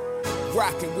officially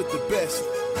rocking with the best.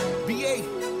 BA,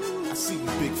 I see you,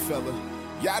 big fella.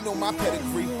 Y'all know my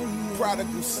pedigree.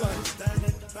 Prodigal son.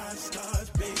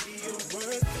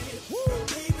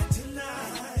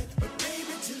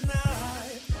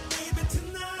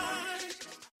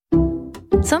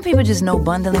 Some people just know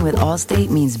bundling with Allstate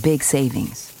means big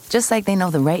savings. Just like they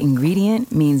know the right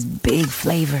ingredient means big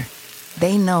flavor.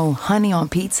 They know honey on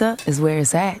pizza is where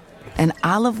it's at. And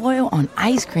olive oil on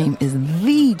ice cream is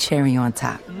the cherry on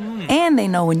top. And they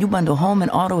know when you bundle home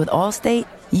and auto with Allstate,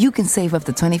 you can save up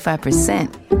to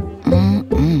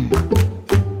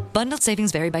 25%. Bundled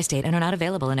savings vary by state and are not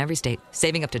available in every state.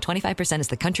 Saving up to 25% is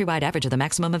the countrywide average of the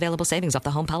maximum available savings off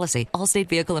the home policy. Allstate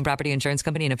Vehicle and Property Insurance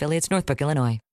Company and Affiliates, Northbrook, Illinois.